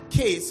in that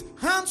case,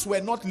 hands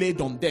were not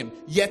laid on them,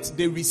 yet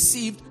they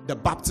received the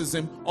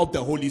baptism of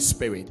the Holy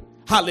Spirit.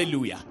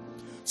 Hallelujah.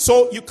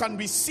 So you can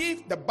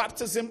receive the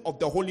baptism of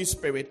the Holy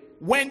Spirit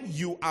when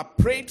you are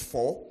prayed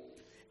for,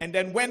 and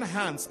then when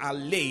hands are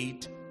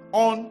laid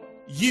on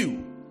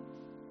you.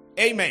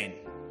 Amen.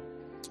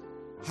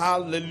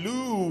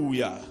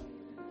 Hallelujah.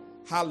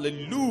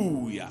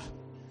 Hallelujah.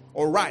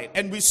 All right.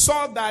 And we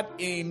saw that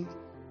in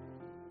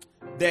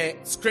the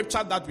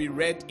scripture that we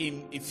read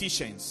in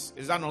Ephesians.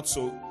 Is that not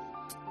so?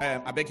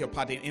 I beg your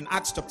pardon. In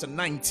Acts chapter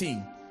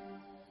 19.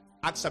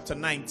 Acts chapter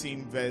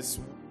 19 verse.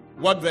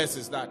 What verse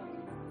is that?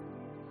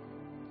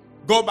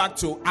 Go back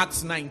to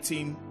Acts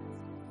 19.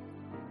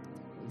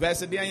 Verse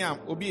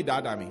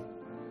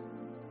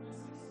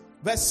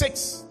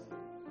 6.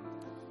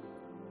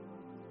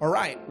 All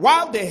right.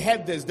 While they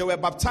heard this, they were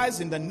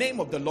baptized in the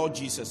name of the Lord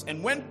Jesus.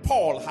 And when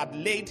Paul had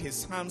laid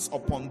his hands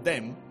upon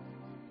them,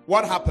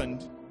 what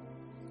happened?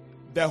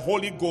 The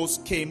Holy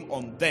Ghost came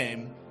on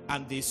them,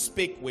 and they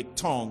spake with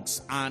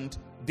tongues, and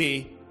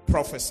they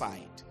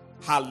prophesied.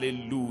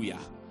 Hallelujah.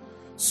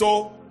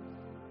 So,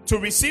 to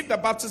receive the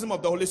baptism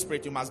of the Holy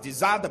Spirit, you must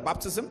desire the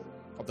baptism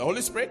of the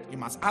Holy Spirit. You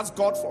must ask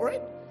God for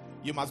it.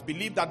 You must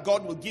believe that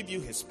God will give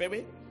you His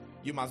Spirit.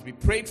 You must be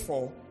prayed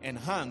for, and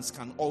hands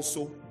can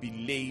also be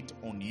laid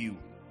on you.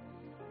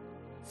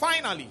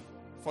 Finally,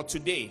 for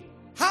today,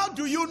 how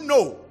do you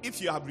know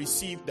if you have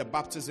received the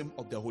baptism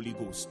of the Holy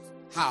Ghost?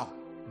 How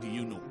do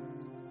you know?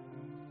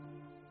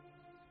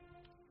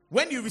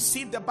 When you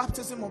receive the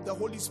baptism of the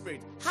Holy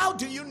Spirit, how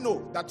do you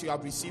know that you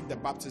have received the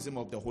baptism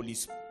of the Holy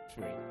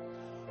Spirit?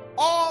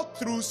 All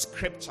through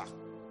Scripture,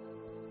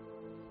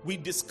 we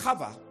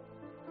discover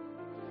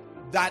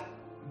that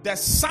the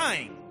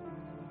sign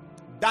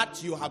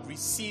that you have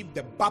received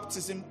the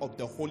baptism of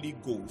the Holy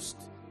Ghost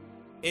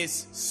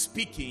is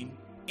speaking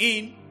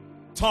in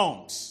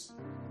tongues.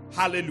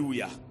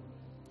 Hallelujah.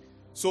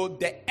 So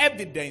the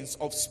evidence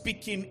of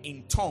speaking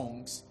in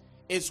tongues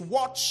is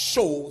what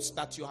shows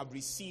that you have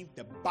received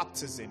the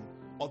baptism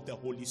of the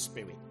Holy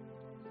Spirit.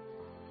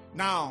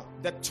 Now,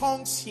 the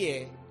tongues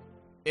here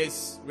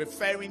is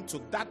referring to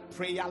that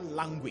prayer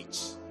language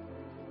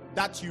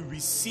that you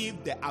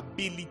receive the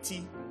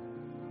ability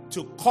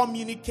to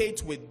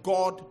communicate with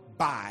God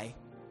by,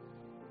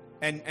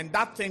 and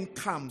that thing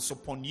comes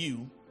upon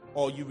you,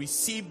 or you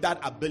receive that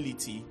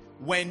ability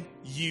when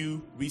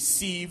you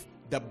receive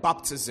the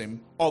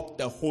baptism of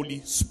the Holy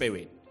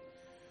Spirit.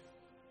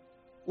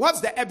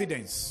 What's the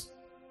evidence?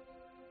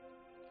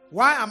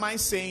 Why am I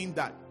saying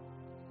that?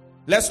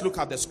 Let's look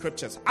at the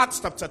scriptures.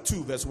 Acts chapter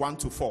 2 verse 1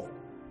 to 4.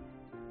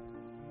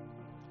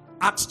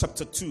 Acts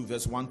chapter 2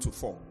 verse 1 to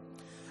 4.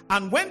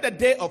 And when the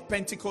day of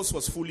Pentecost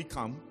was fully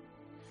come,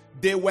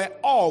 they were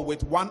all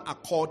with one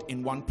accord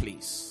in one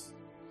place.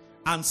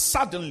 And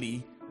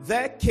suddenly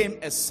there came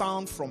a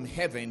sound from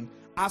heaven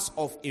as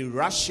of a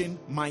rushing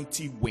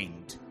mighty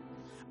wind,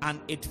 and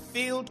it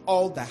filled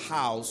all the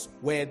house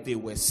where they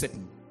were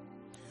sitting.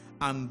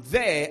 And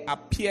there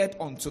appeared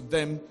unto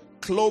them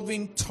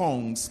cloven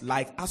tongues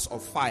like as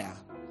of fire,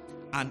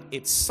 and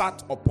it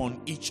sat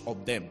upon each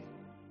of them.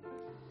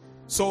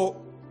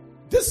 So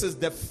this is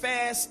the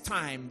first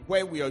time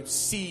where we are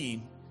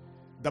seeing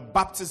the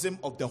baptism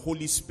of the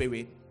Holy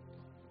Spirit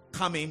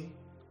coming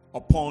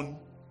upon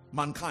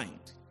mankind.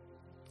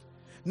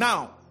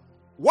 Now,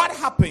 what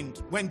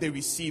happened when they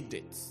received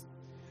it?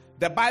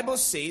 The Bible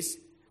says,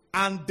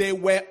 and they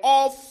were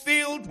all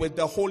filled with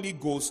the Holy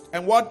Ghost.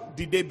 And what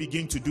did they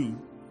begin to do?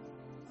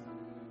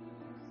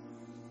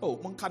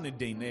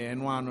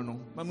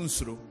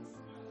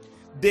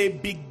 They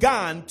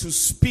began to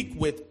speak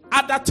with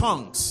other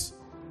tongues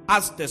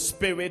as the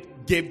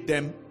Spirit gave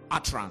them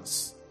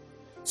utterance.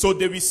 So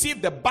they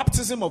received the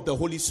baptism of the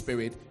Holy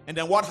Spirit, and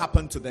then what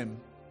happened to them?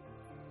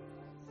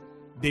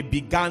 They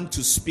began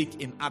to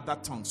speak in other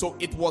tongues. So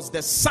it was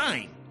the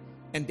sign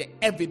and the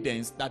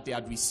evidence that they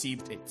had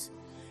received it.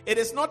 It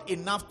is not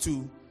enough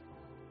to,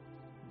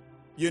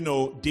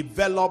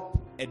 develop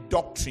a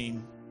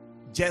doctrine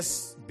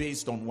just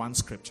based on one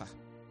scripture.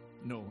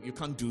 No, you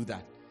can't do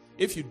that.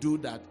 If you do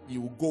that,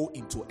 you will go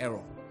into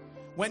error.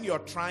 When you're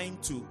trying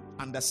to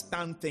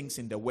understand things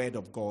in the Word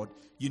of God,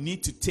 you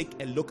need to take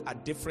a look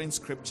at different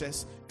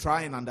scriptures,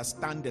 try and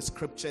understand the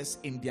scriptures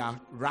in their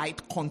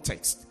right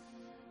context.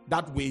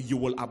 That way you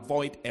will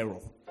avoid error.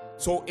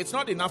 So it's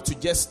not enough to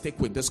just stick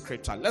with this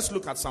scripture. Let's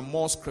look at some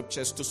more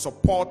scriptures to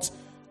support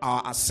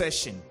our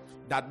assertion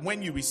that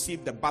when you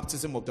receive the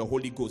baptism of the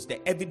Holy Ghost,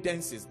 the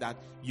evidence is that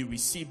you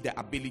receive the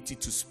ability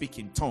to speak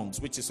in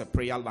tongues, which is a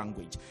prayer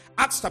language.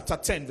 Acts chapter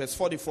 10, verse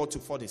 44 to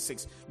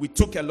 46. We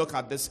took a look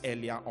at this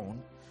earlier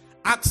on.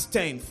 Acts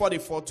 10,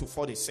 44 to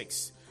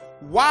 46.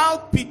 While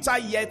Peter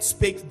yet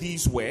spake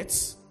these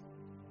words,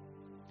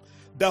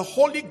 the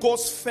Holy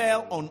Ghost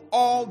fell on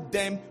all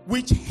them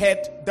which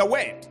heard the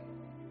word.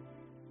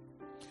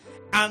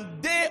 And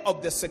they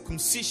of the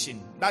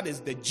circumcision, that is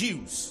the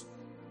Jews,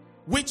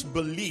 which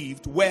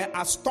believed, were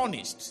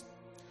astonished,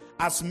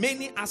 as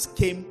many as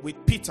came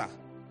with Peter,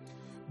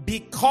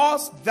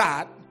 because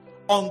that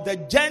on the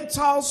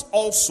Gentiles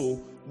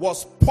also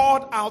was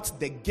poured out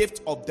the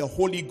gift of the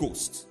Holy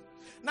Ghost.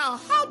 Now,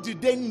 how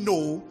did they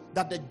know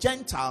that the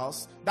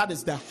Gentiles, that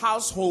is the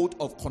household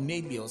of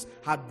Cornelius,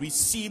 had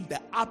received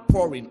the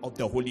outpouring of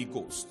the Holy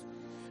Ghost?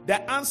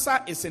 The answer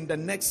is in the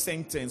next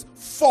sentence.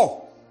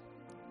 For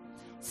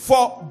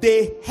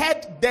they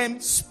heard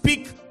them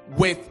speak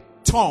with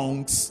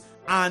tongues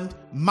and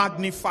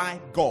magnify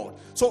God.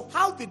 So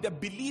how did the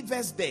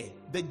believers there,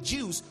 the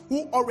Jews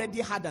who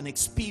already had an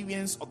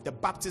experience of the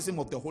baptism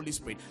of the Holy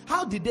Spirit,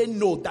 how did they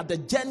know that the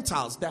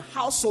Gentiles, the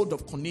household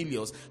of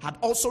Cornelius, had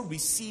also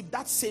received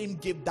that same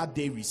gift that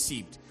they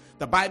received?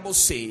 The Bible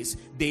says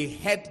they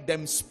heard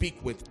them speak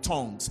with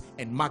tongues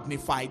and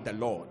magnify the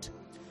Lord.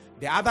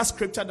 The other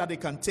scripture that they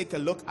can take a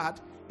look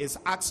at is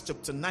Acts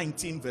chapter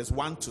 19, verse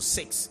 1 to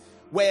 6,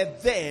 where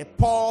there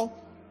Paul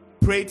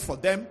prayed for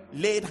them,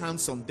 laid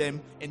hands on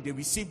them, and they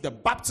received the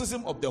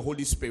baptism of the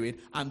Holy Spirit,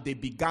 and they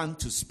began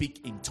to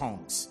speak in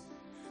tongues.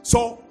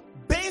 So,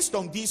 based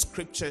on these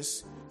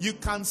scriptures, you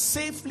can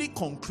safely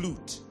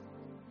conclude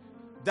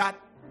that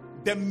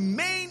the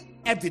main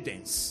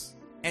evidence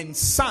and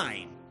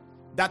sign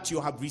that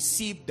you have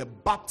received the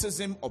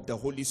baptism of the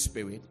Holy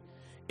Spirit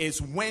is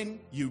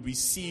when you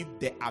receive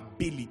the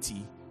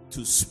ability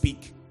to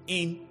speak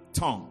in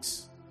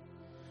tongues.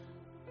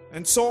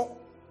 And so,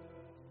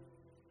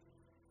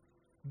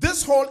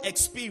 this whole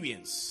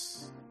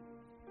experience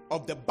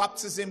of the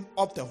baptism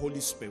of the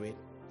Holy Spirit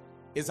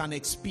is an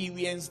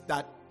experience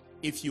that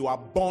if you are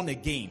born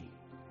again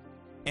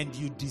and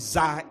you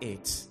desire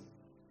it,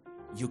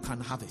 you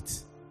can have it.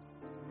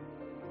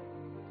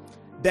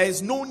 There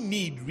is no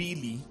need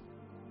really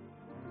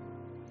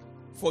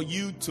for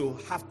you to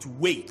have to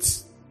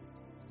wait.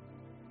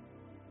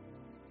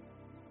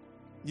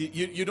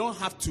 You don't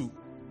have to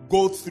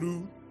go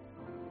through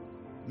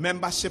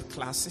membership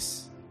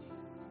classes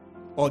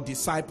or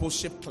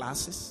discipleship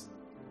classes.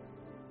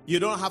 You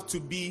don't have to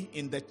be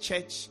in the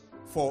church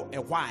for a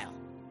while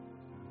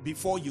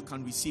before you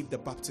can receive the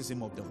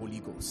baptism of the Holy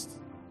Ghost.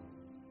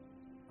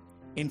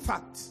 In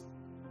fact,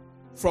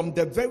 from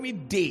the very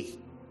day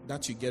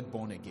that you get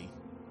born again,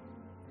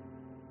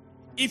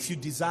 if you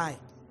desire,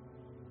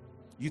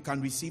 you can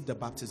receive the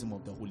baptism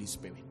of the Holy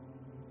Spirit.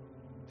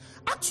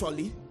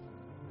 Actually,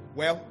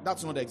 well,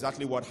 that's not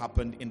exactly what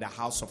happened in the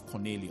house of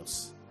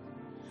Cornelius.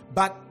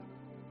 But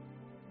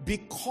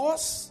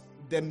because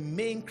the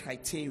main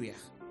criteria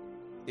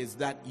is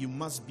that you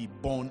must be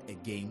born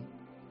again,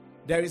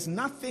 there is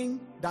nothing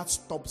that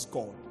stops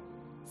God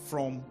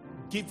from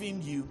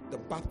giving you the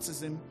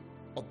baptism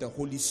of the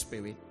Holy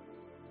Spirit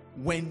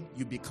when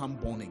you become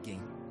born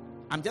again.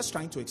 I'm just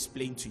trying to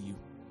explain to you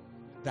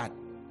that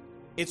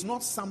it's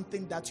not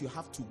something that you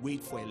have to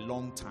wait for a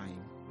long time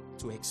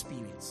to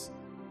experience.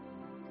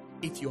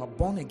 If you are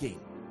born again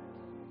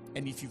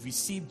and if you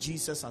receive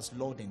Jesus as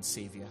Lord and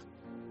Savior,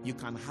 you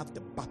can have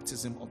the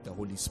baptism of the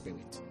Holy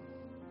Spirit.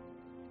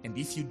 And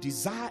if you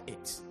desire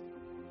it,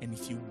 And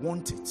if you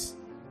want it,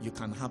 you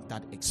can have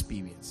that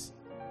experience.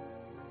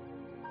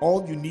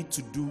 All you need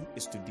to do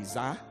is to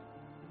desire,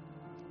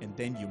 and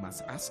then you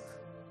must ask,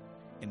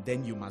 and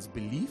then you must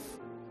believe,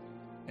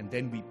 and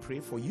then we pray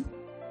for you,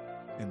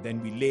 and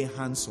then we lay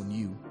hands on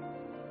you,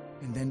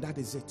 and then that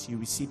is it. You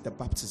receive the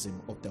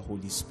baptism of the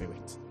Holy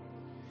Spirit.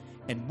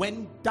 And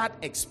when that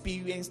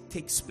experience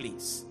takes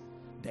place,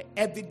 the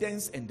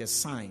evidence and the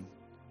sign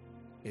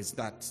is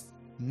that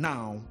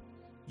now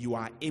you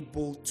are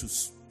able to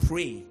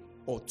pray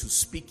or to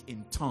speak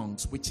in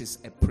tongues, which is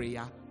a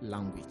prayer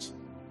language.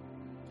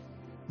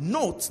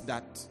 Note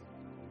that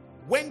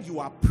when you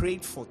are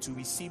prayed for to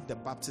receive the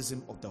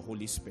baptism of the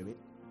Holy Spirit,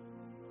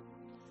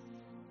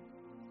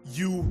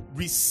 you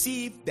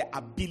receive the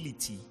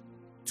ability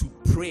to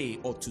pray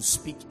or to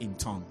speak in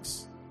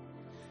tongues.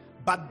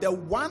 But the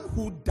one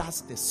who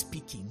does the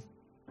speaking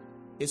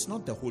is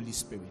not the Holy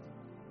Spirit.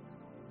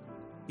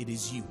 It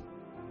is you.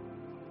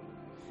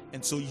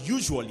 And so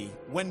usually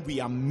when we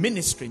are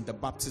ministering the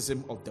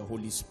baptism of the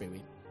Holy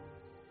Spirit,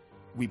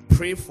 we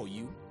pray for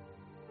you,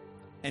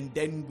 and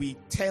then we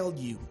tell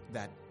you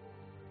that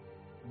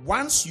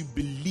once you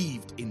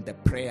believed in the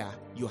prayer,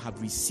 you have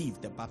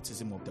received the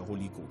baptism of the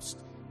Holy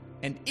Ghost.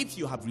 And if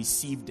you have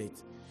received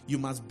it, you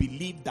must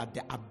believe that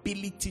the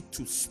ability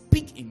to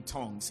speak in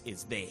tongues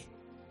is there.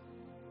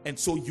 And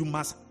so you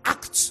must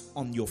act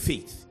on your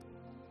faith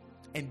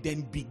and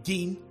then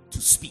begin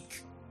to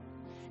speak.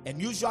 And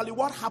usually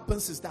what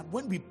happens is that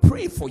when we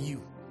pray for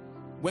you,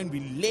 when we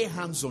lay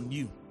hands on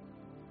you,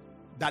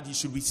 that you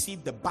should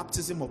receive the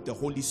baptism of the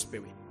Holy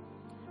Spirit.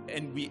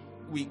 And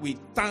we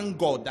thank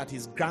God that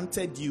He's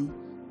granted you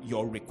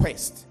your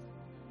request.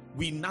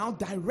 We now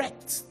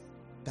direct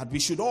that we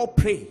should all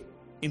pray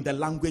in the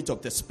language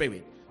of the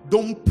Spirit.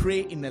 Don't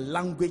pray in a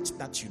language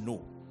that you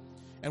know.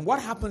 And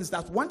what happens is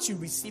that once you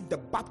receive the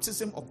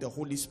baptism of the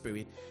Holy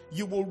Spirit,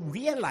 you will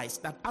realize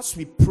that as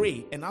we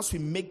pray and as we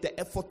make the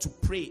effort to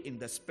pray in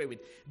the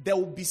Spirit, there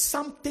will be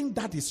something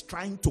that is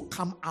trying to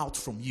come out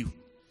from you,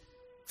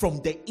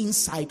 from the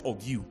inside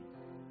of you.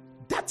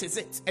 That is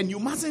it. And you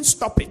mustn't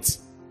stop it.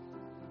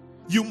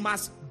 You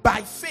must,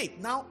 by faith,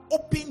 now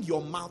open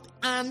your mouth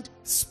and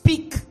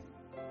speak.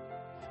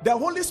 The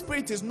Holy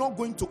Spirit is not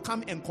going to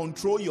come and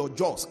control your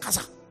jaws.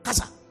 Kasa,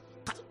 kasa,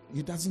 kasa.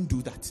 He doesn't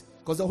do that.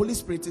 Because the Holy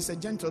Spirit is a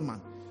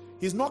gentleman.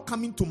 He's not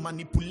coming to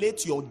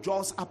manipulate your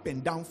jaws up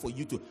and down for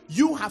you to.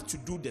 You have to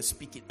do the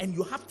speaking. And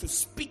you have to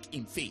speak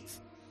in faith.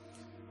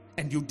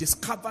 And you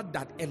discover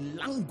that a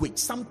language,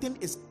 something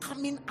is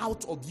coming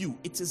out of you.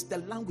 It is the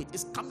language.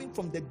 It's coming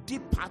from the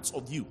deep parts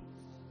of you.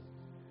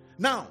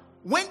 Now,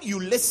 when you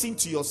listen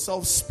to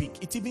yourself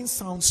speak, it even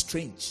sounds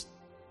strange.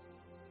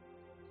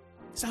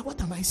 It's like,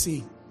 what am I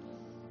saying?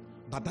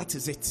 But that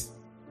is it.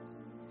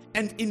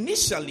 And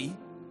initially,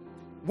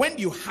 when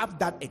you have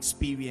that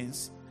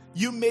experience,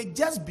 you may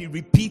just be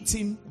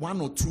repeating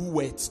one or two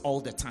words all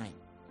the time.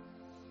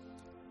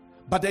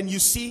 But then you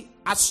see,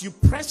 as you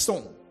press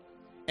on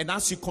and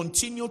as you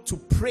continue to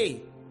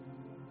pray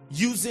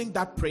using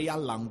that prayer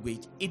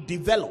language, it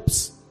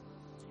develops.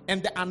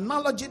 And the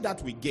analogy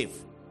that we give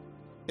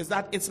is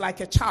that it's like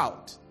a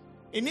child.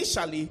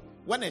 Initially,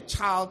 when a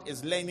child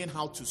is learning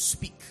how to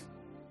speak,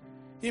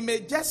 he may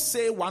just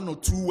say one or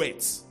two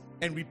words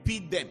and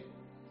repeat them.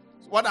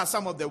 What are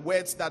some of the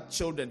words that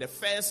children, the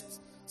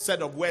first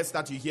set of words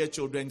that you hear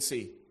children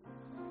say?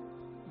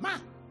 Ma.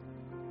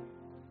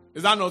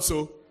 Is that not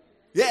so?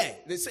 Yeah,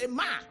 they say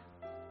ma.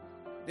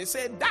 They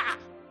say da.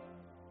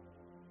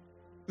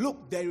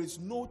 Look, there is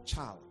no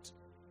child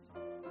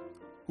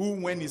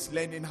who, when he's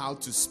learning how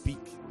to speak,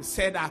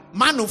 said that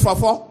manu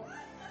fafo.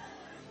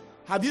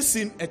 Have you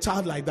seen a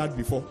child like that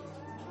before?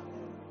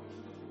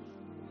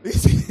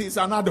 He's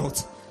an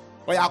adult.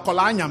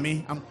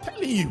 I'm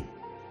telling you.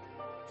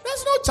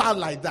 There's no child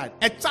like that.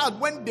 A child,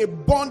 when they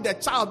born the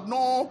child,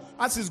 no,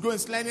 as he's going,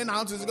 learning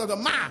how to go to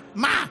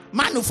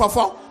manu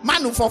fafo.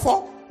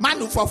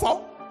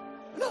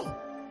 No,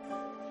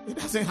 it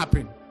doesn't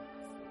happen.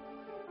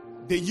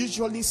 They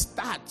usually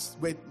start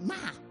with ma,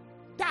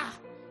 da,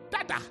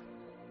 da.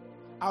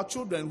 Our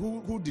children,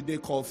 who did they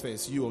call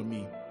first? You or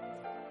me?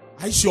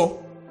 Are you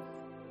sure?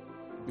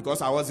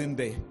 Because I wasn't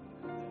there.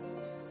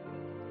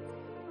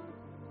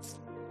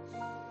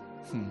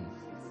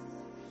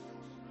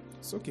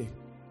 It's okay.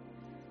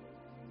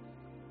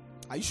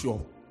 Are you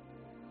sure?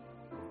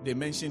 They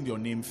mentioned your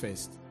name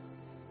first.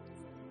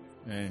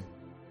 They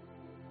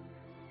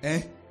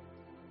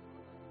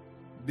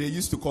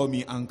used to call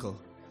me uncle.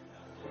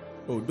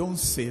 Oh, don't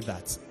say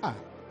that.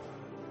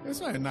 It's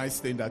not a nice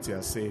thing that you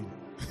are saying.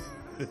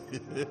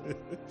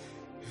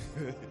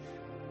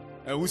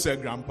 And who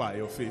said grandpa?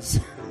 Your face.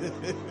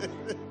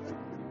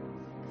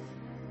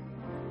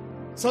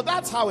 So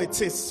that's how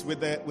it is with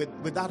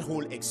that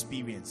whole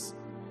experience.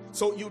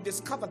 So you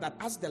discover that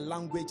as the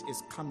language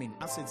is coming,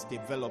 as it's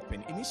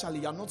developing, initially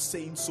you're not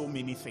saying so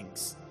many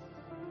things.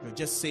 You're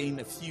just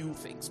saying a few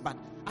things. But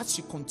as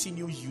you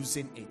continue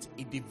using it,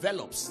 it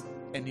develops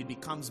and it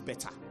becomes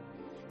better.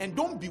 And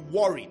don't be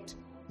worried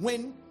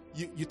when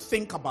you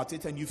think about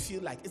it and you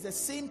feel like it's the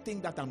same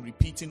thing that I'm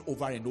repeating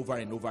over and over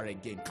and over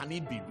again. Can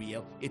it be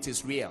real? It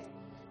is real.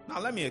 Now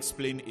let me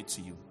explain it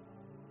to you.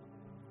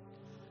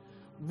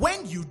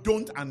 When you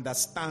don't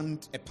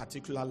understand a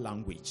particular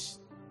language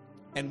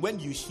and when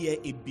you hear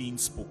it being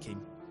spoken,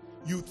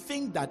 you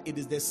think that it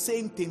is the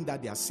same thing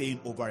that they are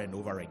saying over and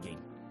over again.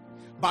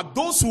 But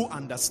those who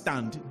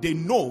understand, they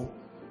know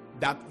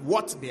that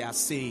what they are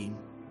saying,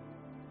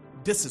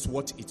 this is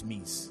what it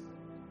means.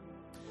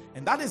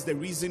 And that is the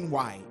reason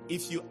why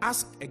if you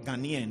ask a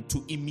Ghanaian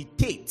to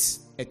imitate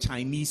a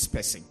Chinese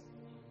person,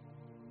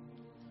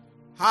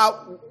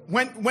 how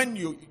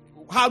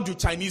do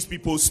Chinese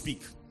people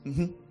speak?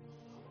 Ching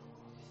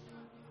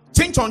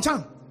chong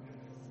chang.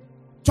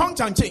 Chong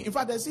chang ching. In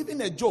fact, there's even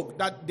a joke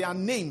that their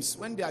names,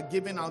 when they are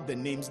giving out the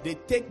names, they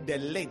take the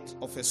lid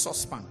of a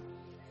saucepan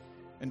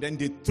and then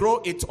they throw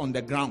it on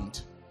the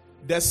ground.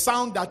 The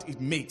sound that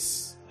it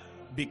makes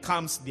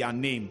becomes their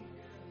name.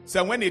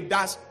 So when it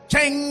does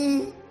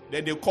ching,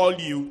 then they call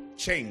you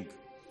Cheng.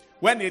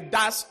 When it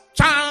does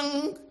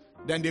Chang,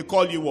 then they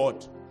call you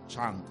what?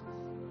 Chang.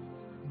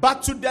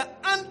 But to the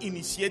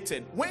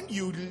uninitiated, when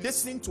you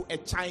listen to a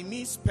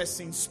Chinese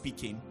person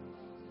speaking,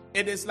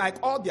 it is like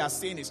all they are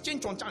saying is ching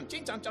chong chang,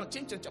 ching chong chang,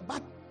 ching chong chang.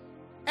 But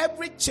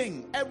every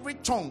ching, every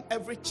chong,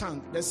 every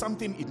chang, there's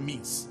something it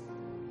means.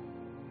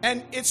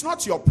 And it's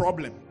not your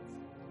problem.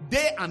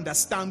 They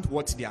understand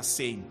what they are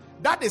saying.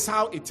 That is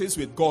how it is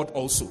with God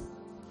also.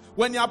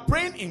 When you are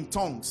praying in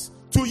tongues,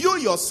 to you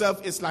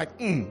yourself, it's like,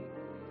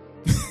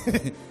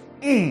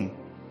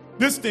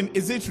 this thing,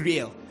 is it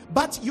real?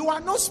 But you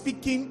are not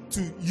speaking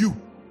to you.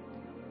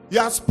 You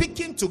are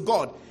speaking to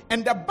God.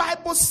 And the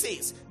Bible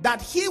says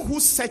that he who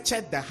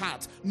searcheth the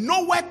heart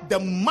knoweth the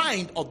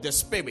mind of the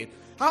Spirit.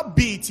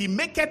 Howbeit he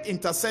maketh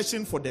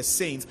intercession for the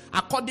saints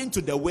according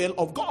to the will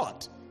of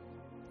God.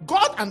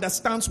 God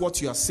understands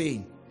what you are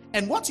saying.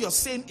 And what you're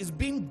saying is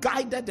being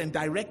guided and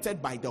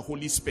directed by the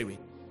Holy Spirit.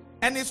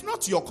 And it's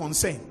not your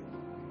concern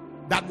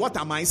that what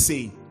am I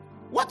saying?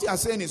 What you are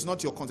saying is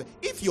not your concern.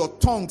 If your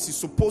tongues is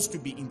supposed to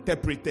be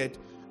interpreted,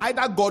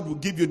 either God will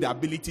give you the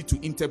ability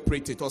to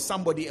interpret it or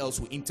somebody else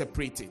will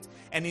interpret it.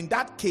 And in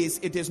that case,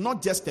 it is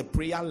not just a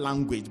prayer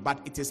language, but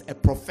it is a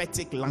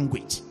prophetic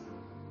language.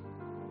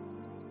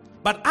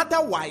 But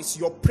otherwise,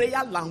 your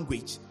prayer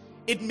language,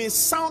 it may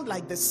sound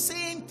like the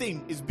same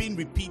thing is being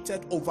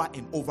repeated over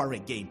and over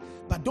again.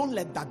 But don't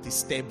let that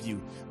disturb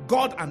you.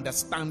 God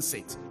understands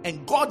it.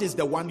 And God is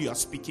the one you are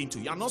speaking to.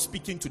 You are not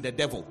speaking to the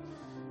devil.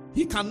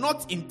 He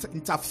cannot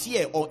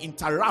interfere or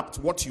interrupt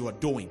what you are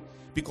doing,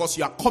 because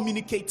you are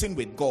communicating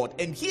with God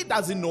and he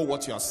doesn't know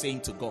what you are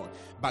saying to God.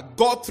 But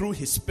God, through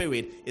his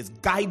Spirit, is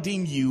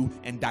guiding you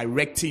and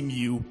directing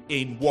you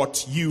in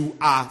what you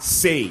are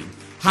saying.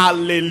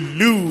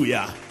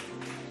 Hallelujah.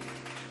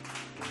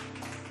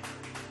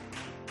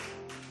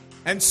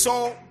 And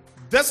so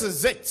this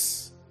is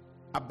it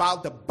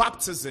about the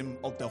baptism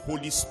of the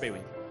Holy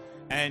Spirit.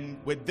 And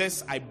with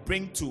this, I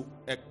bring to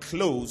a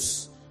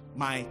close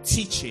my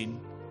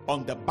teaching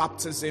on the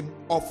baptism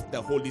of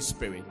the Holy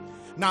Spirit.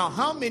 Now,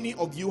 how many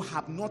of you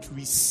have not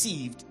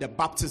received the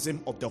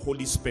baptism of the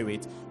Holy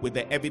Spirit with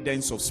the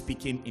evidence of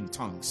speaking in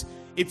tongues?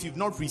 If you've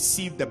not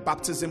received the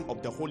baptism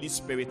of the Holy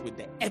Spirit with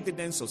the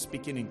evidence of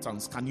speaking in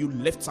tongues, can you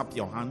lift up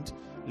your hand?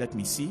 Let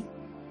me see.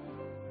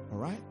 All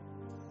right.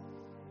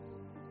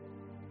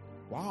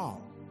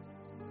 Wow.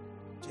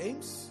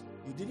 James,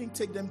 you didn't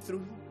take them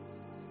through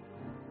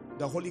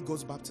the Holy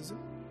Ghost baptism?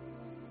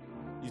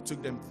 You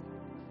took them.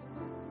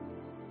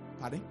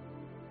 Pardon?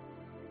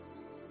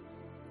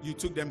 You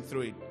took them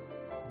through it,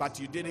 but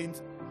you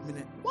didn't.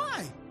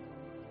 Why?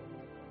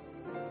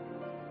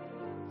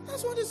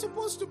 That's what is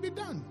supposed to be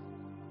done.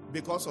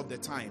 Because of the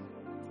time.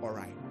 All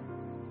right.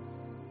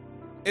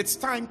 It's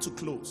time to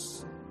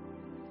close.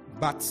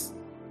 But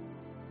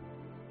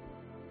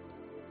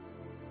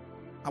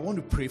I want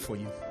to pray for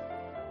you.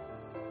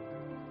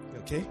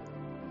 Okay?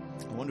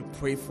 I want to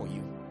pray for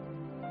you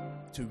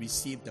to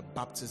receive the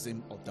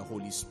baptism of the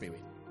Holy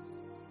Spirit.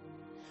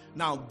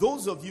 Now,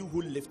 those of you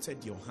who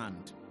lifted your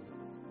hand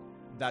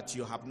that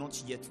you have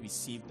not yet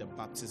received the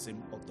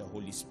baptism of the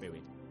Holy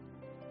Spirit,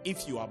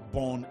 if you are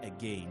born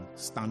again,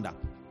 stand up.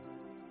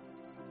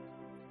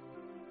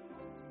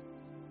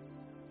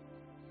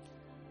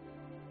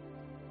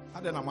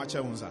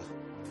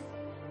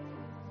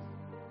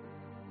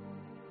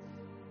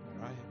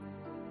 Right.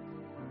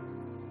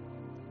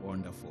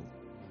 Wonderful.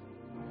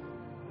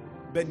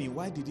 Benny,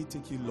 why did it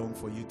take you long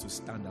for you to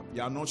stand up?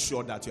 You are not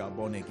sure that you are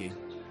born again.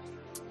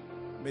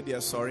 Maybe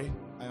I'm sorry.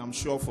 I am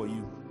sure for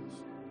you.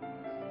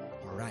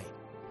 All right.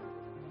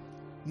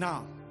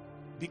 Now,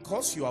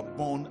 because you are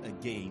born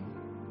again,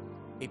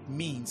 it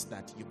means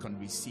that you can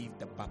receive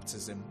the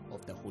baptism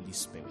of the Holy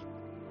Spirit.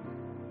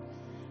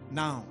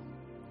 Now,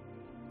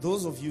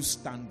 those of you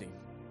standing,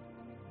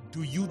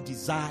 do you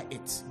desire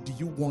it? Do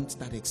you want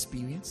that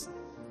experience?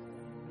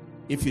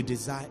 If you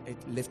desire it,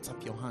 lift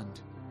up your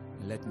hand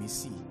and let me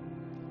see.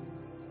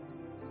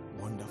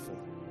 Wonderful.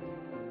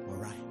 All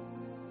right.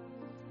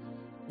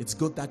 It's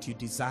good that you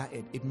desire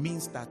it. It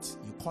means that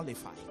you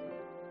qualify.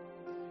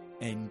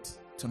 And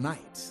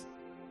tonight,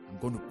 I'm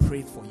going to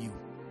pray for you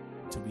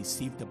to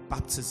receive the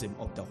baptism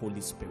of the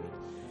Holy Spirit.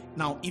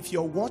 Now, if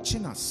you're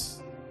watching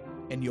us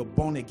and you're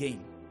born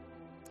again,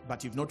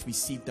 but you've not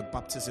received the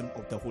baptism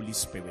of the Holy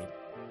Spirit,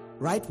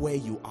 right where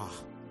you are,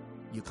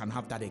 you can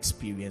have that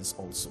experience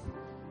also.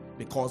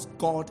 Because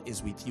God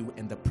is with you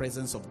and the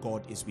presence of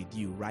God is with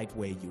you right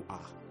where you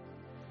are.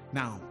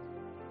 Now,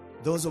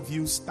 those of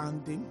you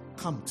standing,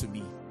 come to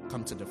me.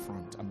 Come to the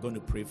front. I'm going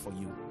to pray for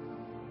you.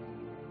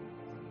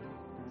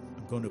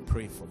 I'm going to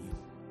pray for you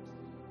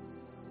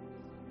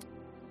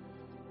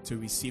to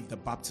receive the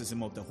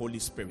baptism of the Holy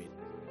Spirit.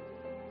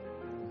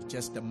 It's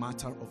just a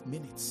matter of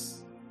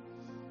minutes.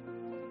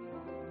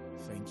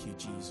 Thank you,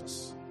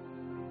 Jesus.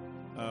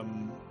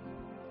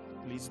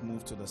 Please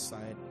move to the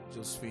side,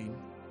 Josephine.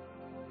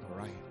 All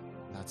right,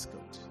 that's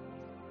good.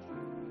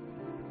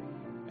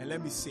 And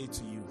let me say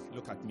to you,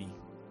 look at me.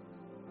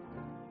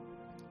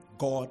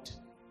 God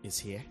is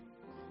here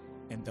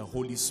and the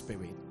Holy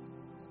Spirit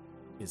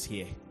is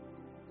here.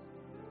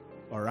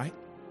 All right?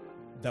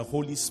 The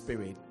Holy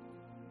Spirit.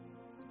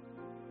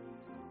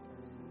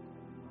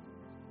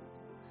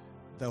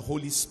 The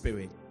Holy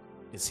Spirit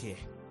is here.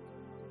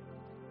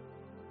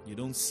 You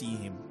don't see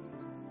him,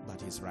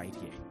 but he's right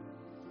here.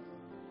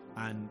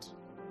 And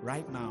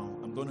right now,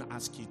 I'm going to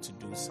ask you to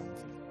do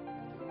something.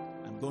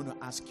 I'm going to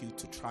ask you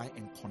to try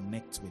and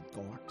connect with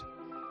God.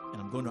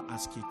 And I'm going to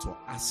ask you to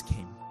ask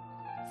him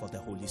for the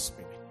Holy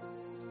Spirit.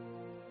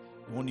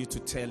 I want you to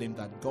tell him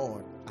that,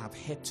 God, I've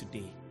heard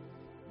today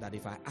that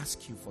if I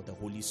ask you for the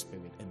Holy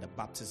Spirit and the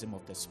baptism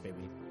of the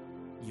Spirit,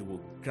 you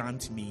will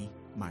grant me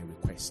my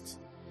request.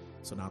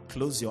 So now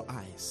close your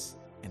eyes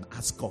and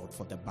ask God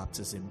for the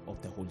baptism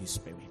of the Holy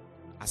Spirit.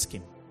 Ask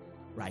him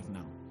right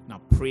now.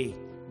 Now pray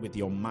with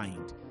your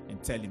mind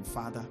and tell him,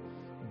 Father,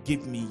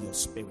 give me your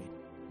Spirit.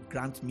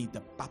 Grant me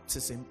the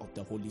baptism of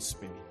the Holy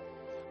Spirit.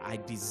 I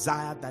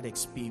desire that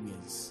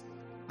experience.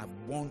 I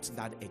want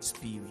that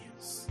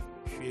experience.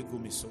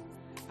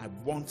 I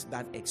want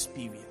that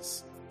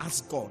experience.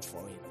 Ask God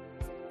for it.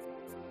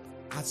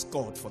 Ask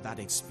God for that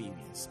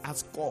experience.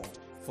 Ask God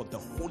for the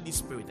Holy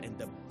Spirit and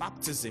the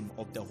baptism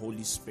of the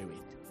Holy Spirit.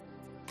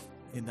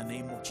 In the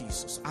name of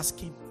Jesus. Ask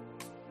him.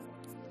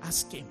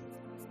 Ask him.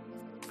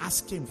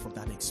 Ask him for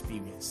that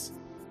experience.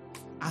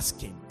 Ask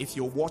him. If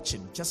you're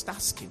watching, just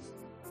ask him.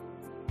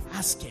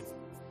 Ask him.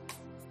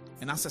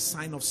 And as a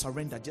sign of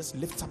surrender, just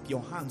lift up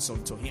your hands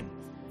unto him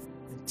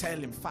and tell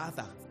him,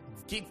 Father,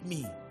 give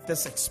me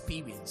this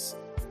experience,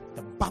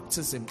 the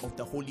baptism of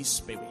the Holy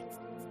Spirit.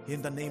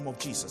 In the name of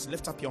Jesus.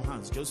 Lift up your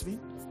hands, Josephine.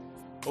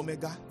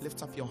 Omega,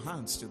 lift up your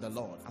hands to the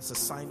Lord as a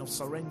sign of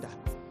surrender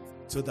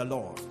to the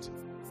Lord.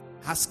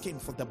 Ask him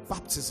for the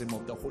baptism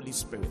of the Holy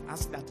Spirit.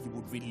 Ask that he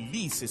would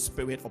release his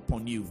Spirit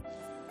upon you.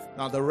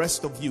 Now the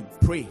rest of you,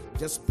 pray.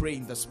 Just pray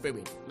in the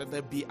Spirit. Let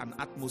there be an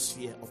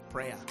atmosphere of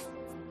prayer.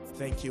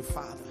 Thank you,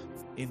 Father,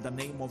 in the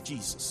name of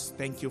Jesus.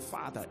 Thank you,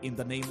 Father, in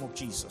the name of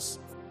Jesus.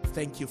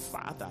 Thank you,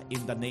 Father,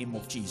 in the name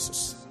of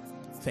Jesus.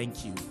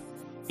 Thank you.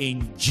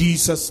 In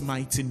Jesus'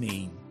 mighty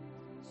name.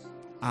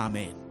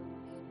 Amen.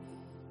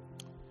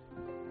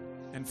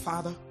 And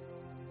Father,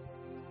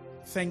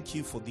 thank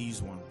you for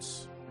these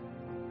ones.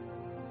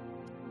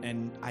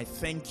 And I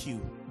thank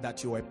you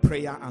that you are a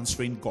prayer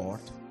answering God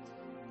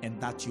and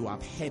that you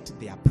have heard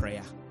their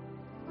prayer.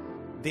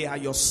 They are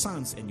your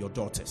sons and your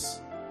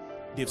daughters.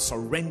 They've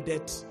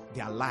surrendered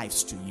their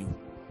lives to you.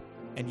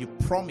 And you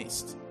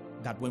promised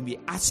that when we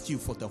ask you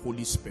for the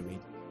Holy Spirit,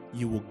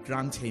 you will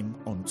grant him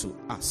unto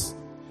us.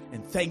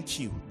 And thank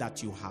you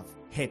that you have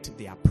heard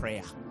their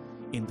prayer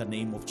in the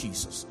name of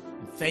Jesus.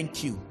 And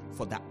thank you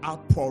for the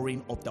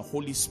outpouring of the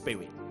Holy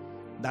Spirit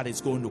that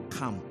is going to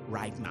come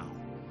right now.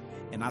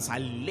 And as I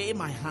lay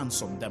my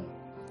hands on them,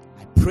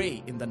 I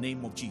pray in the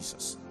name of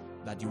Jesus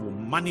that you will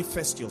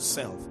manifest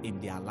yourself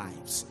in their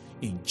lives.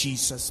 In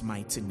Jesus'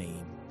 mighty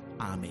name.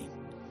 Amen.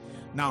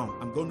 Now,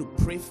 I'm going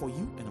to pray for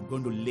you and I'm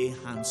going to lay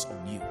hands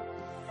on you.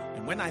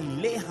 And when I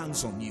lay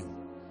hands on you,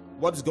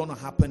 what's going to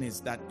happen is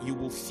that you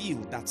will feel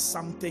that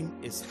something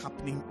is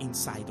happening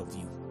inside of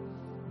you.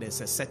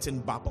 There's a certain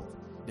bubble.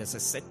 There's a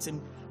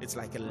certain, it's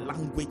like a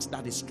language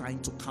that is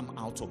trying to come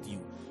out of you.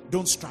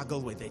 Don't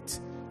struggle with it.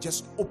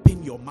 Just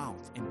open your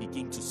mouth and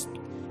begin to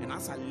speak. And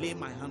as I lay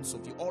my hands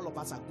on you, all of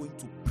us are going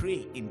to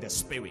pray in the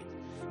Spirit.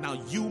 Now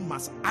you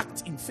must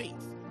act in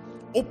faith.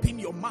 Open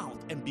your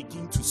mouth and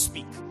begin to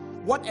speak.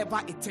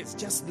 Whatever it is,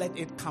 just let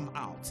it come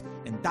out.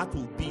 And that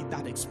will be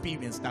that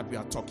experience that we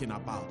are talking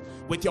about.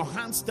 With your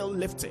hands still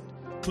lifted,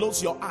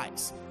 close your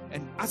eyes.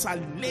 And as I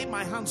lay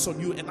my hands on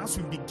you and as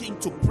we begin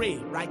to pray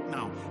right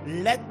now,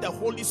 let the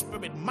Holy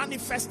Spirit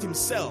manifest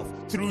himself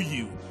through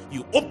you.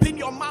 You open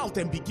your mouth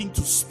and begin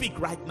to speak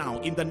right now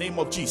in the name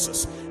of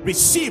Jesus.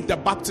 Receive the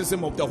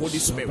baptism of the Holy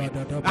Spirit.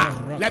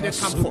 Let it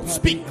come forth.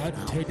 Speak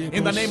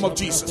in the name of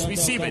Jesus.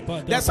 Receive it.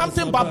 There's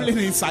something bubbling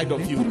inside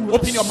of you.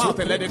 Open your mouth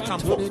and let it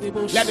come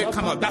forth. Let it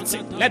come out. That's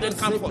it. Let it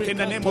come forth in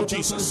the name of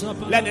Jesus.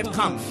 Let it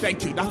come.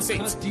 Thank you. That's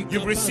it.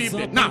 You've received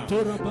it. Now,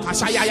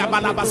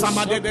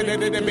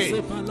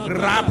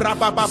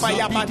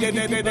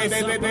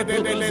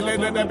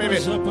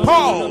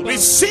 Paul,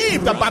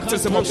 receive the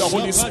baptism of the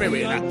Holy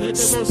Spirit.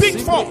 Speak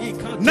forth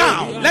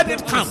now. Let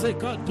it come.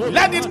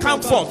 Let it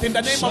come forth in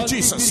the name of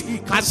Jesus.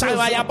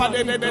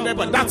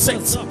 That's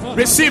it.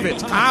 Receive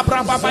it.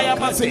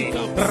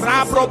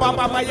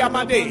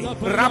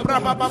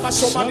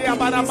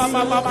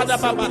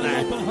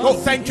 Oh,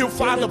 thank you,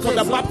 Father, for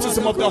the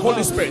baptism of the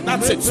Holy Spirit.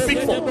 That's it. Speak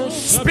forth.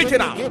 Speak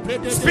it out.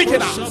 Speak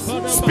it out.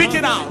 Speak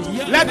it out.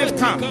 Let it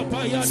come.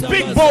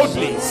 Speak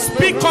boldly.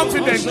 Speak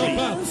confidently.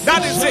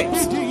 That is it.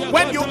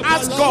 When you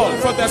ask God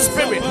for the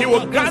Spirit, He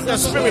will grant the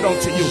Spirit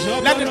unto you.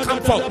 Let it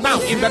come forth now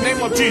in the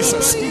name of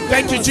Jesus.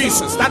 Thank you,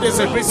 Jesus. That is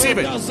it. Receive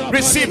it.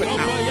 Receive it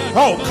now.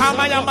 Oh,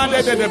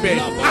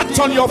 act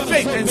on your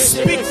faith and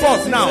speak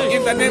forth now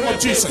in the name of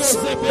Jesus.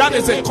 That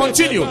is it.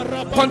 Continue.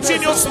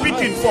 Continue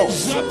speaking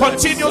forth.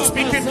 Continue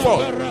speaking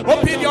forth.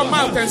 Open your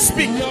mouth and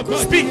speak.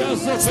 Speak.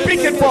 Speak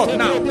it forth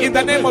now in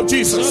the name of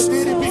Jesus.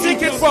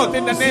 Speak it forth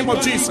in the name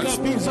of Jesus.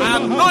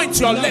 Anoint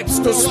your lips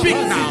to speak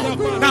now.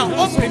 Now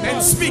open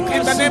and speak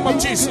in the name of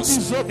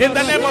Jesus. In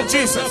the name of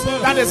Jesus.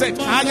 That is it.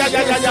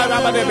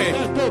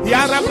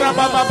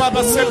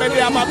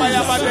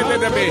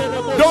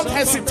 Don't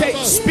hesitate.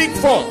 Speak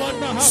forth.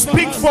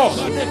 Speak forth.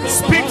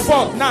 Speak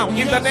forth now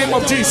in the name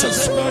of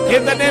Jesus.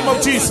 In the name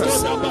of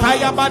Jesus.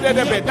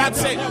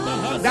 That's it.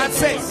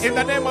 That's it. In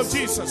the name of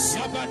Jesus.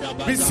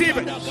 Receive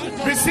it.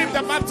 Receive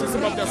the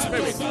baptism of the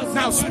Spirit.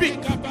 Now speak.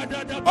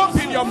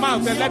 Open your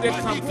mouth and let it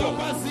come forth.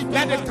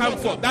 Let it come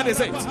forth. That is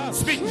it.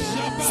 Speak.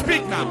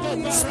 Speak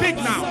now. Speak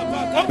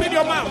now. Open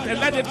your mouth and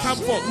let it come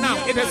forth. Now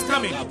it is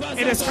coming.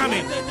 It is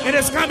coming. It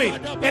is coming.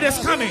 It is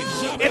coming.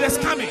 It is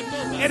coming.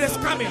 It is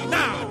coming.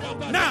 Now.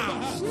 Now.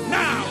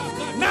 Now.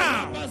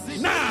 Now.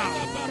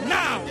 Now.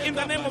 Now, in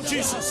the name of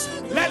Jesus,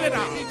 let it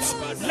out,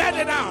 let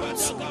it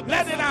out,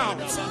 let it out,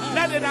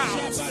 let it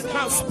out.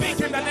 Now speak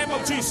in the name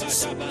of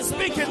Jesus,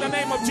 speak in the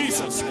name of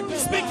Jesus,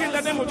 speak in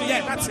the name of the,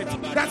 yeah, that's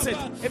it,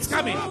 it's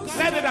coming.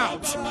 Let it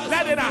out,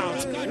 let it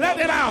out, let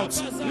it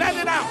out, let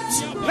it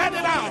out, let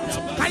it out.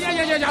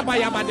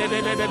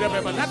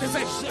 That is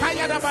it.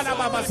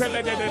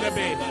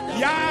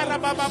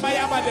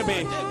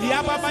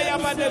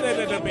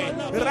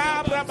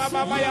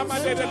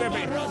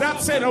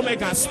 That's it,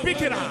 Omega.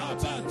 Speak it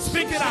out.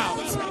 Speak it out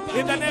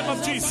in the name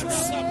of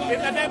Jesus.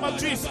 In the name of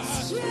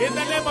Jesus. In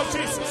the name of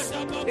Jesus.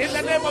 In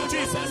the name of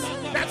Jesus.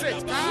 That's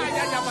it.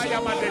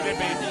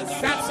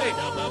 That's it.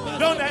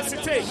 Don't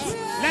hesitate.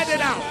 Let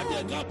it out.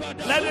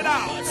 Let it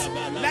out.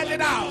 Let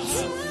it out.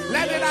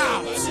 Let it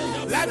out.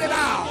 Let it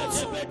out.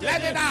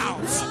 Let it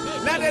out.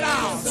 Let it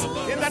out.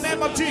 In the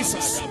name of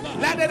Jesus.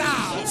 Let it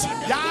out.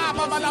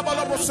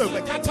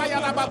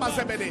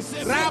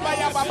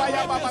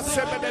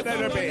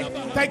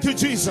 Thank you,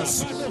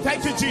 Jesus.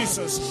 Thank you,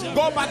 Jesus.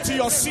 Go back to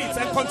your seats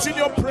and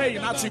continue praying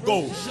as you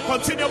go.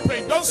 Continue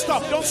praying. Don't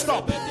stop. Don't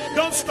stop.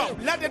 Don't stop.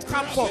 Let it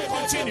come forth.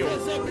 Continue.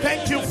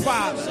 Thank you,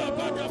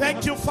 Father.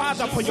 Thank you,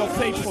 Father, for your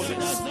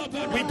faithfulness.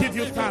 We give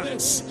you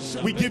thanks.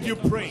 We give you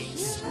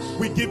praise.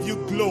 We give you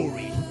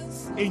glory.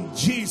 In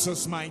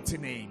Jesus' mighty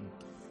name.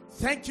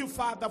 Thank you,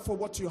 Father, for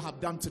what you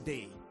have done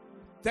today.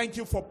 Thank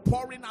you for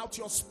pouring out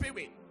your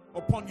Spirit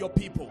upon your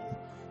people.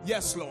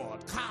 Yes,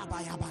 Lord.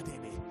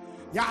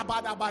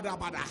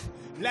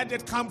 Let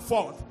it come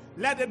forth.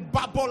 Let it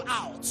bubble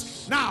out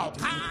now.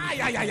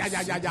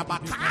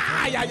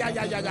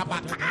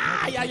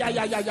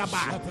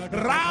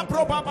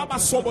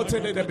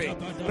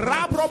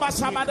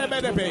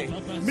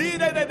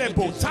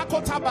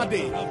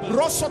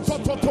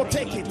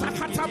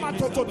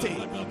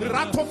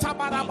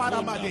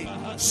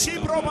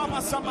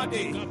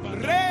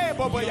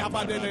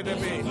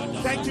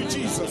 Thank you,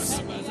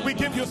 Jesus. We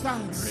give you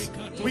thanks.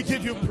 We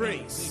give you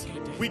praise.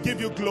 We give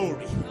you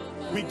glory.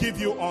 We give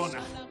you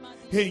honor.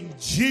 In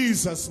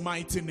Jesus'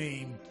 mighty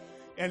name.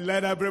 And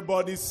let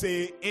everybody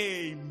say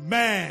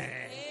amen.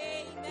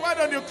 Why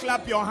don't you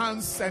clap your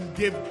hands and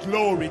give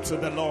glory to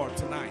the Lord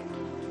tonight?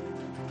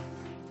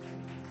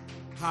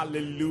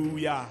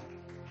 Hallelujah.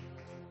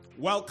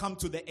 Welcome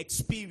to the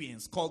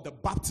experience called the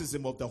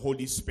baptism of the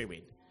Holy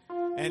Spirit.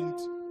 And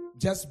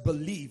just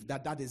believe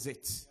that that is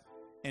it.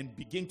 And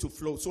begin to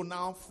flow. So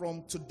now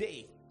from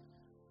today,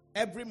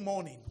 every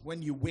morning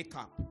when you wake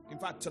up, in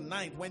fact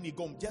tonight when you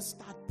go, just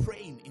start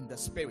praying in the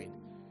Spirit.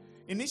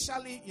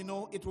 Initially,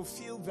 it will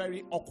feel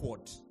very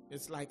awkward.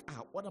 It's like,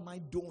 what am I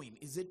doing?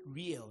 Is it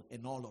real?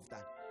 And all of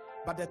that.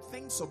 But the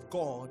things of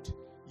God,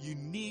 you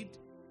need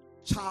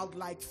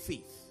childlike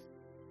faith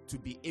to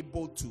be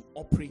able to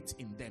operate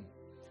in them.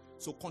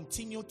 So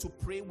continue to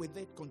pray with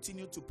it.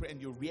 Continue to pray.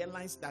 And you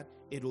realize that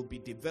it will be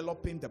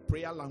developing. The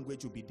prayer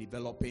language will be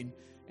developing.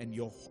 And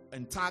your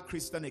entire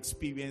Christian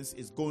experience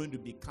is going to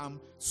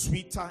become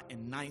sweeter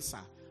and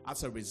nicer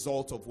as a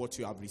result of what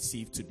you have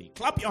received today.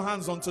 Clap your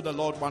hands unto the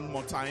Lord one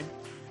more time.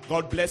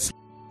 God bless you.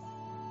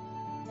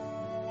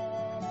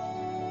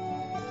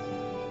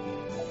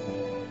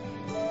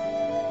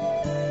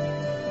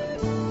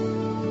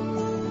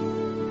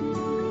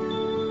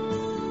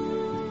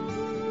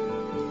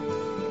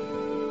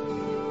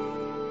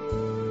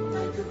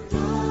 Like a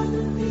fire.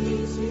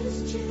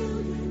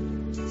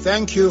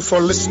 Thank you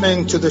for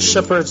listening to The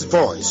Shepherd's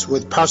Voice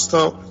with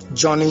Pastor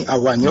Johnny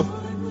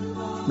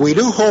Awanyo. We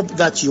do hope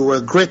that you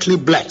were greatly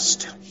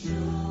blessed.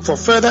 For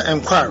further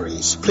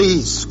enquiries,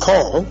 please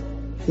call,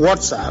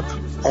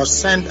 WhatsApp, or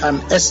send an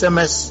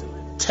SMS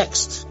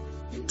text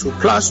to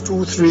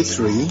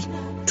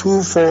 +233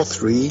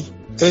 243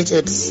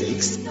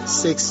 886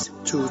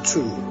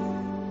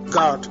 622.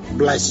 God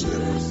bless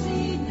you.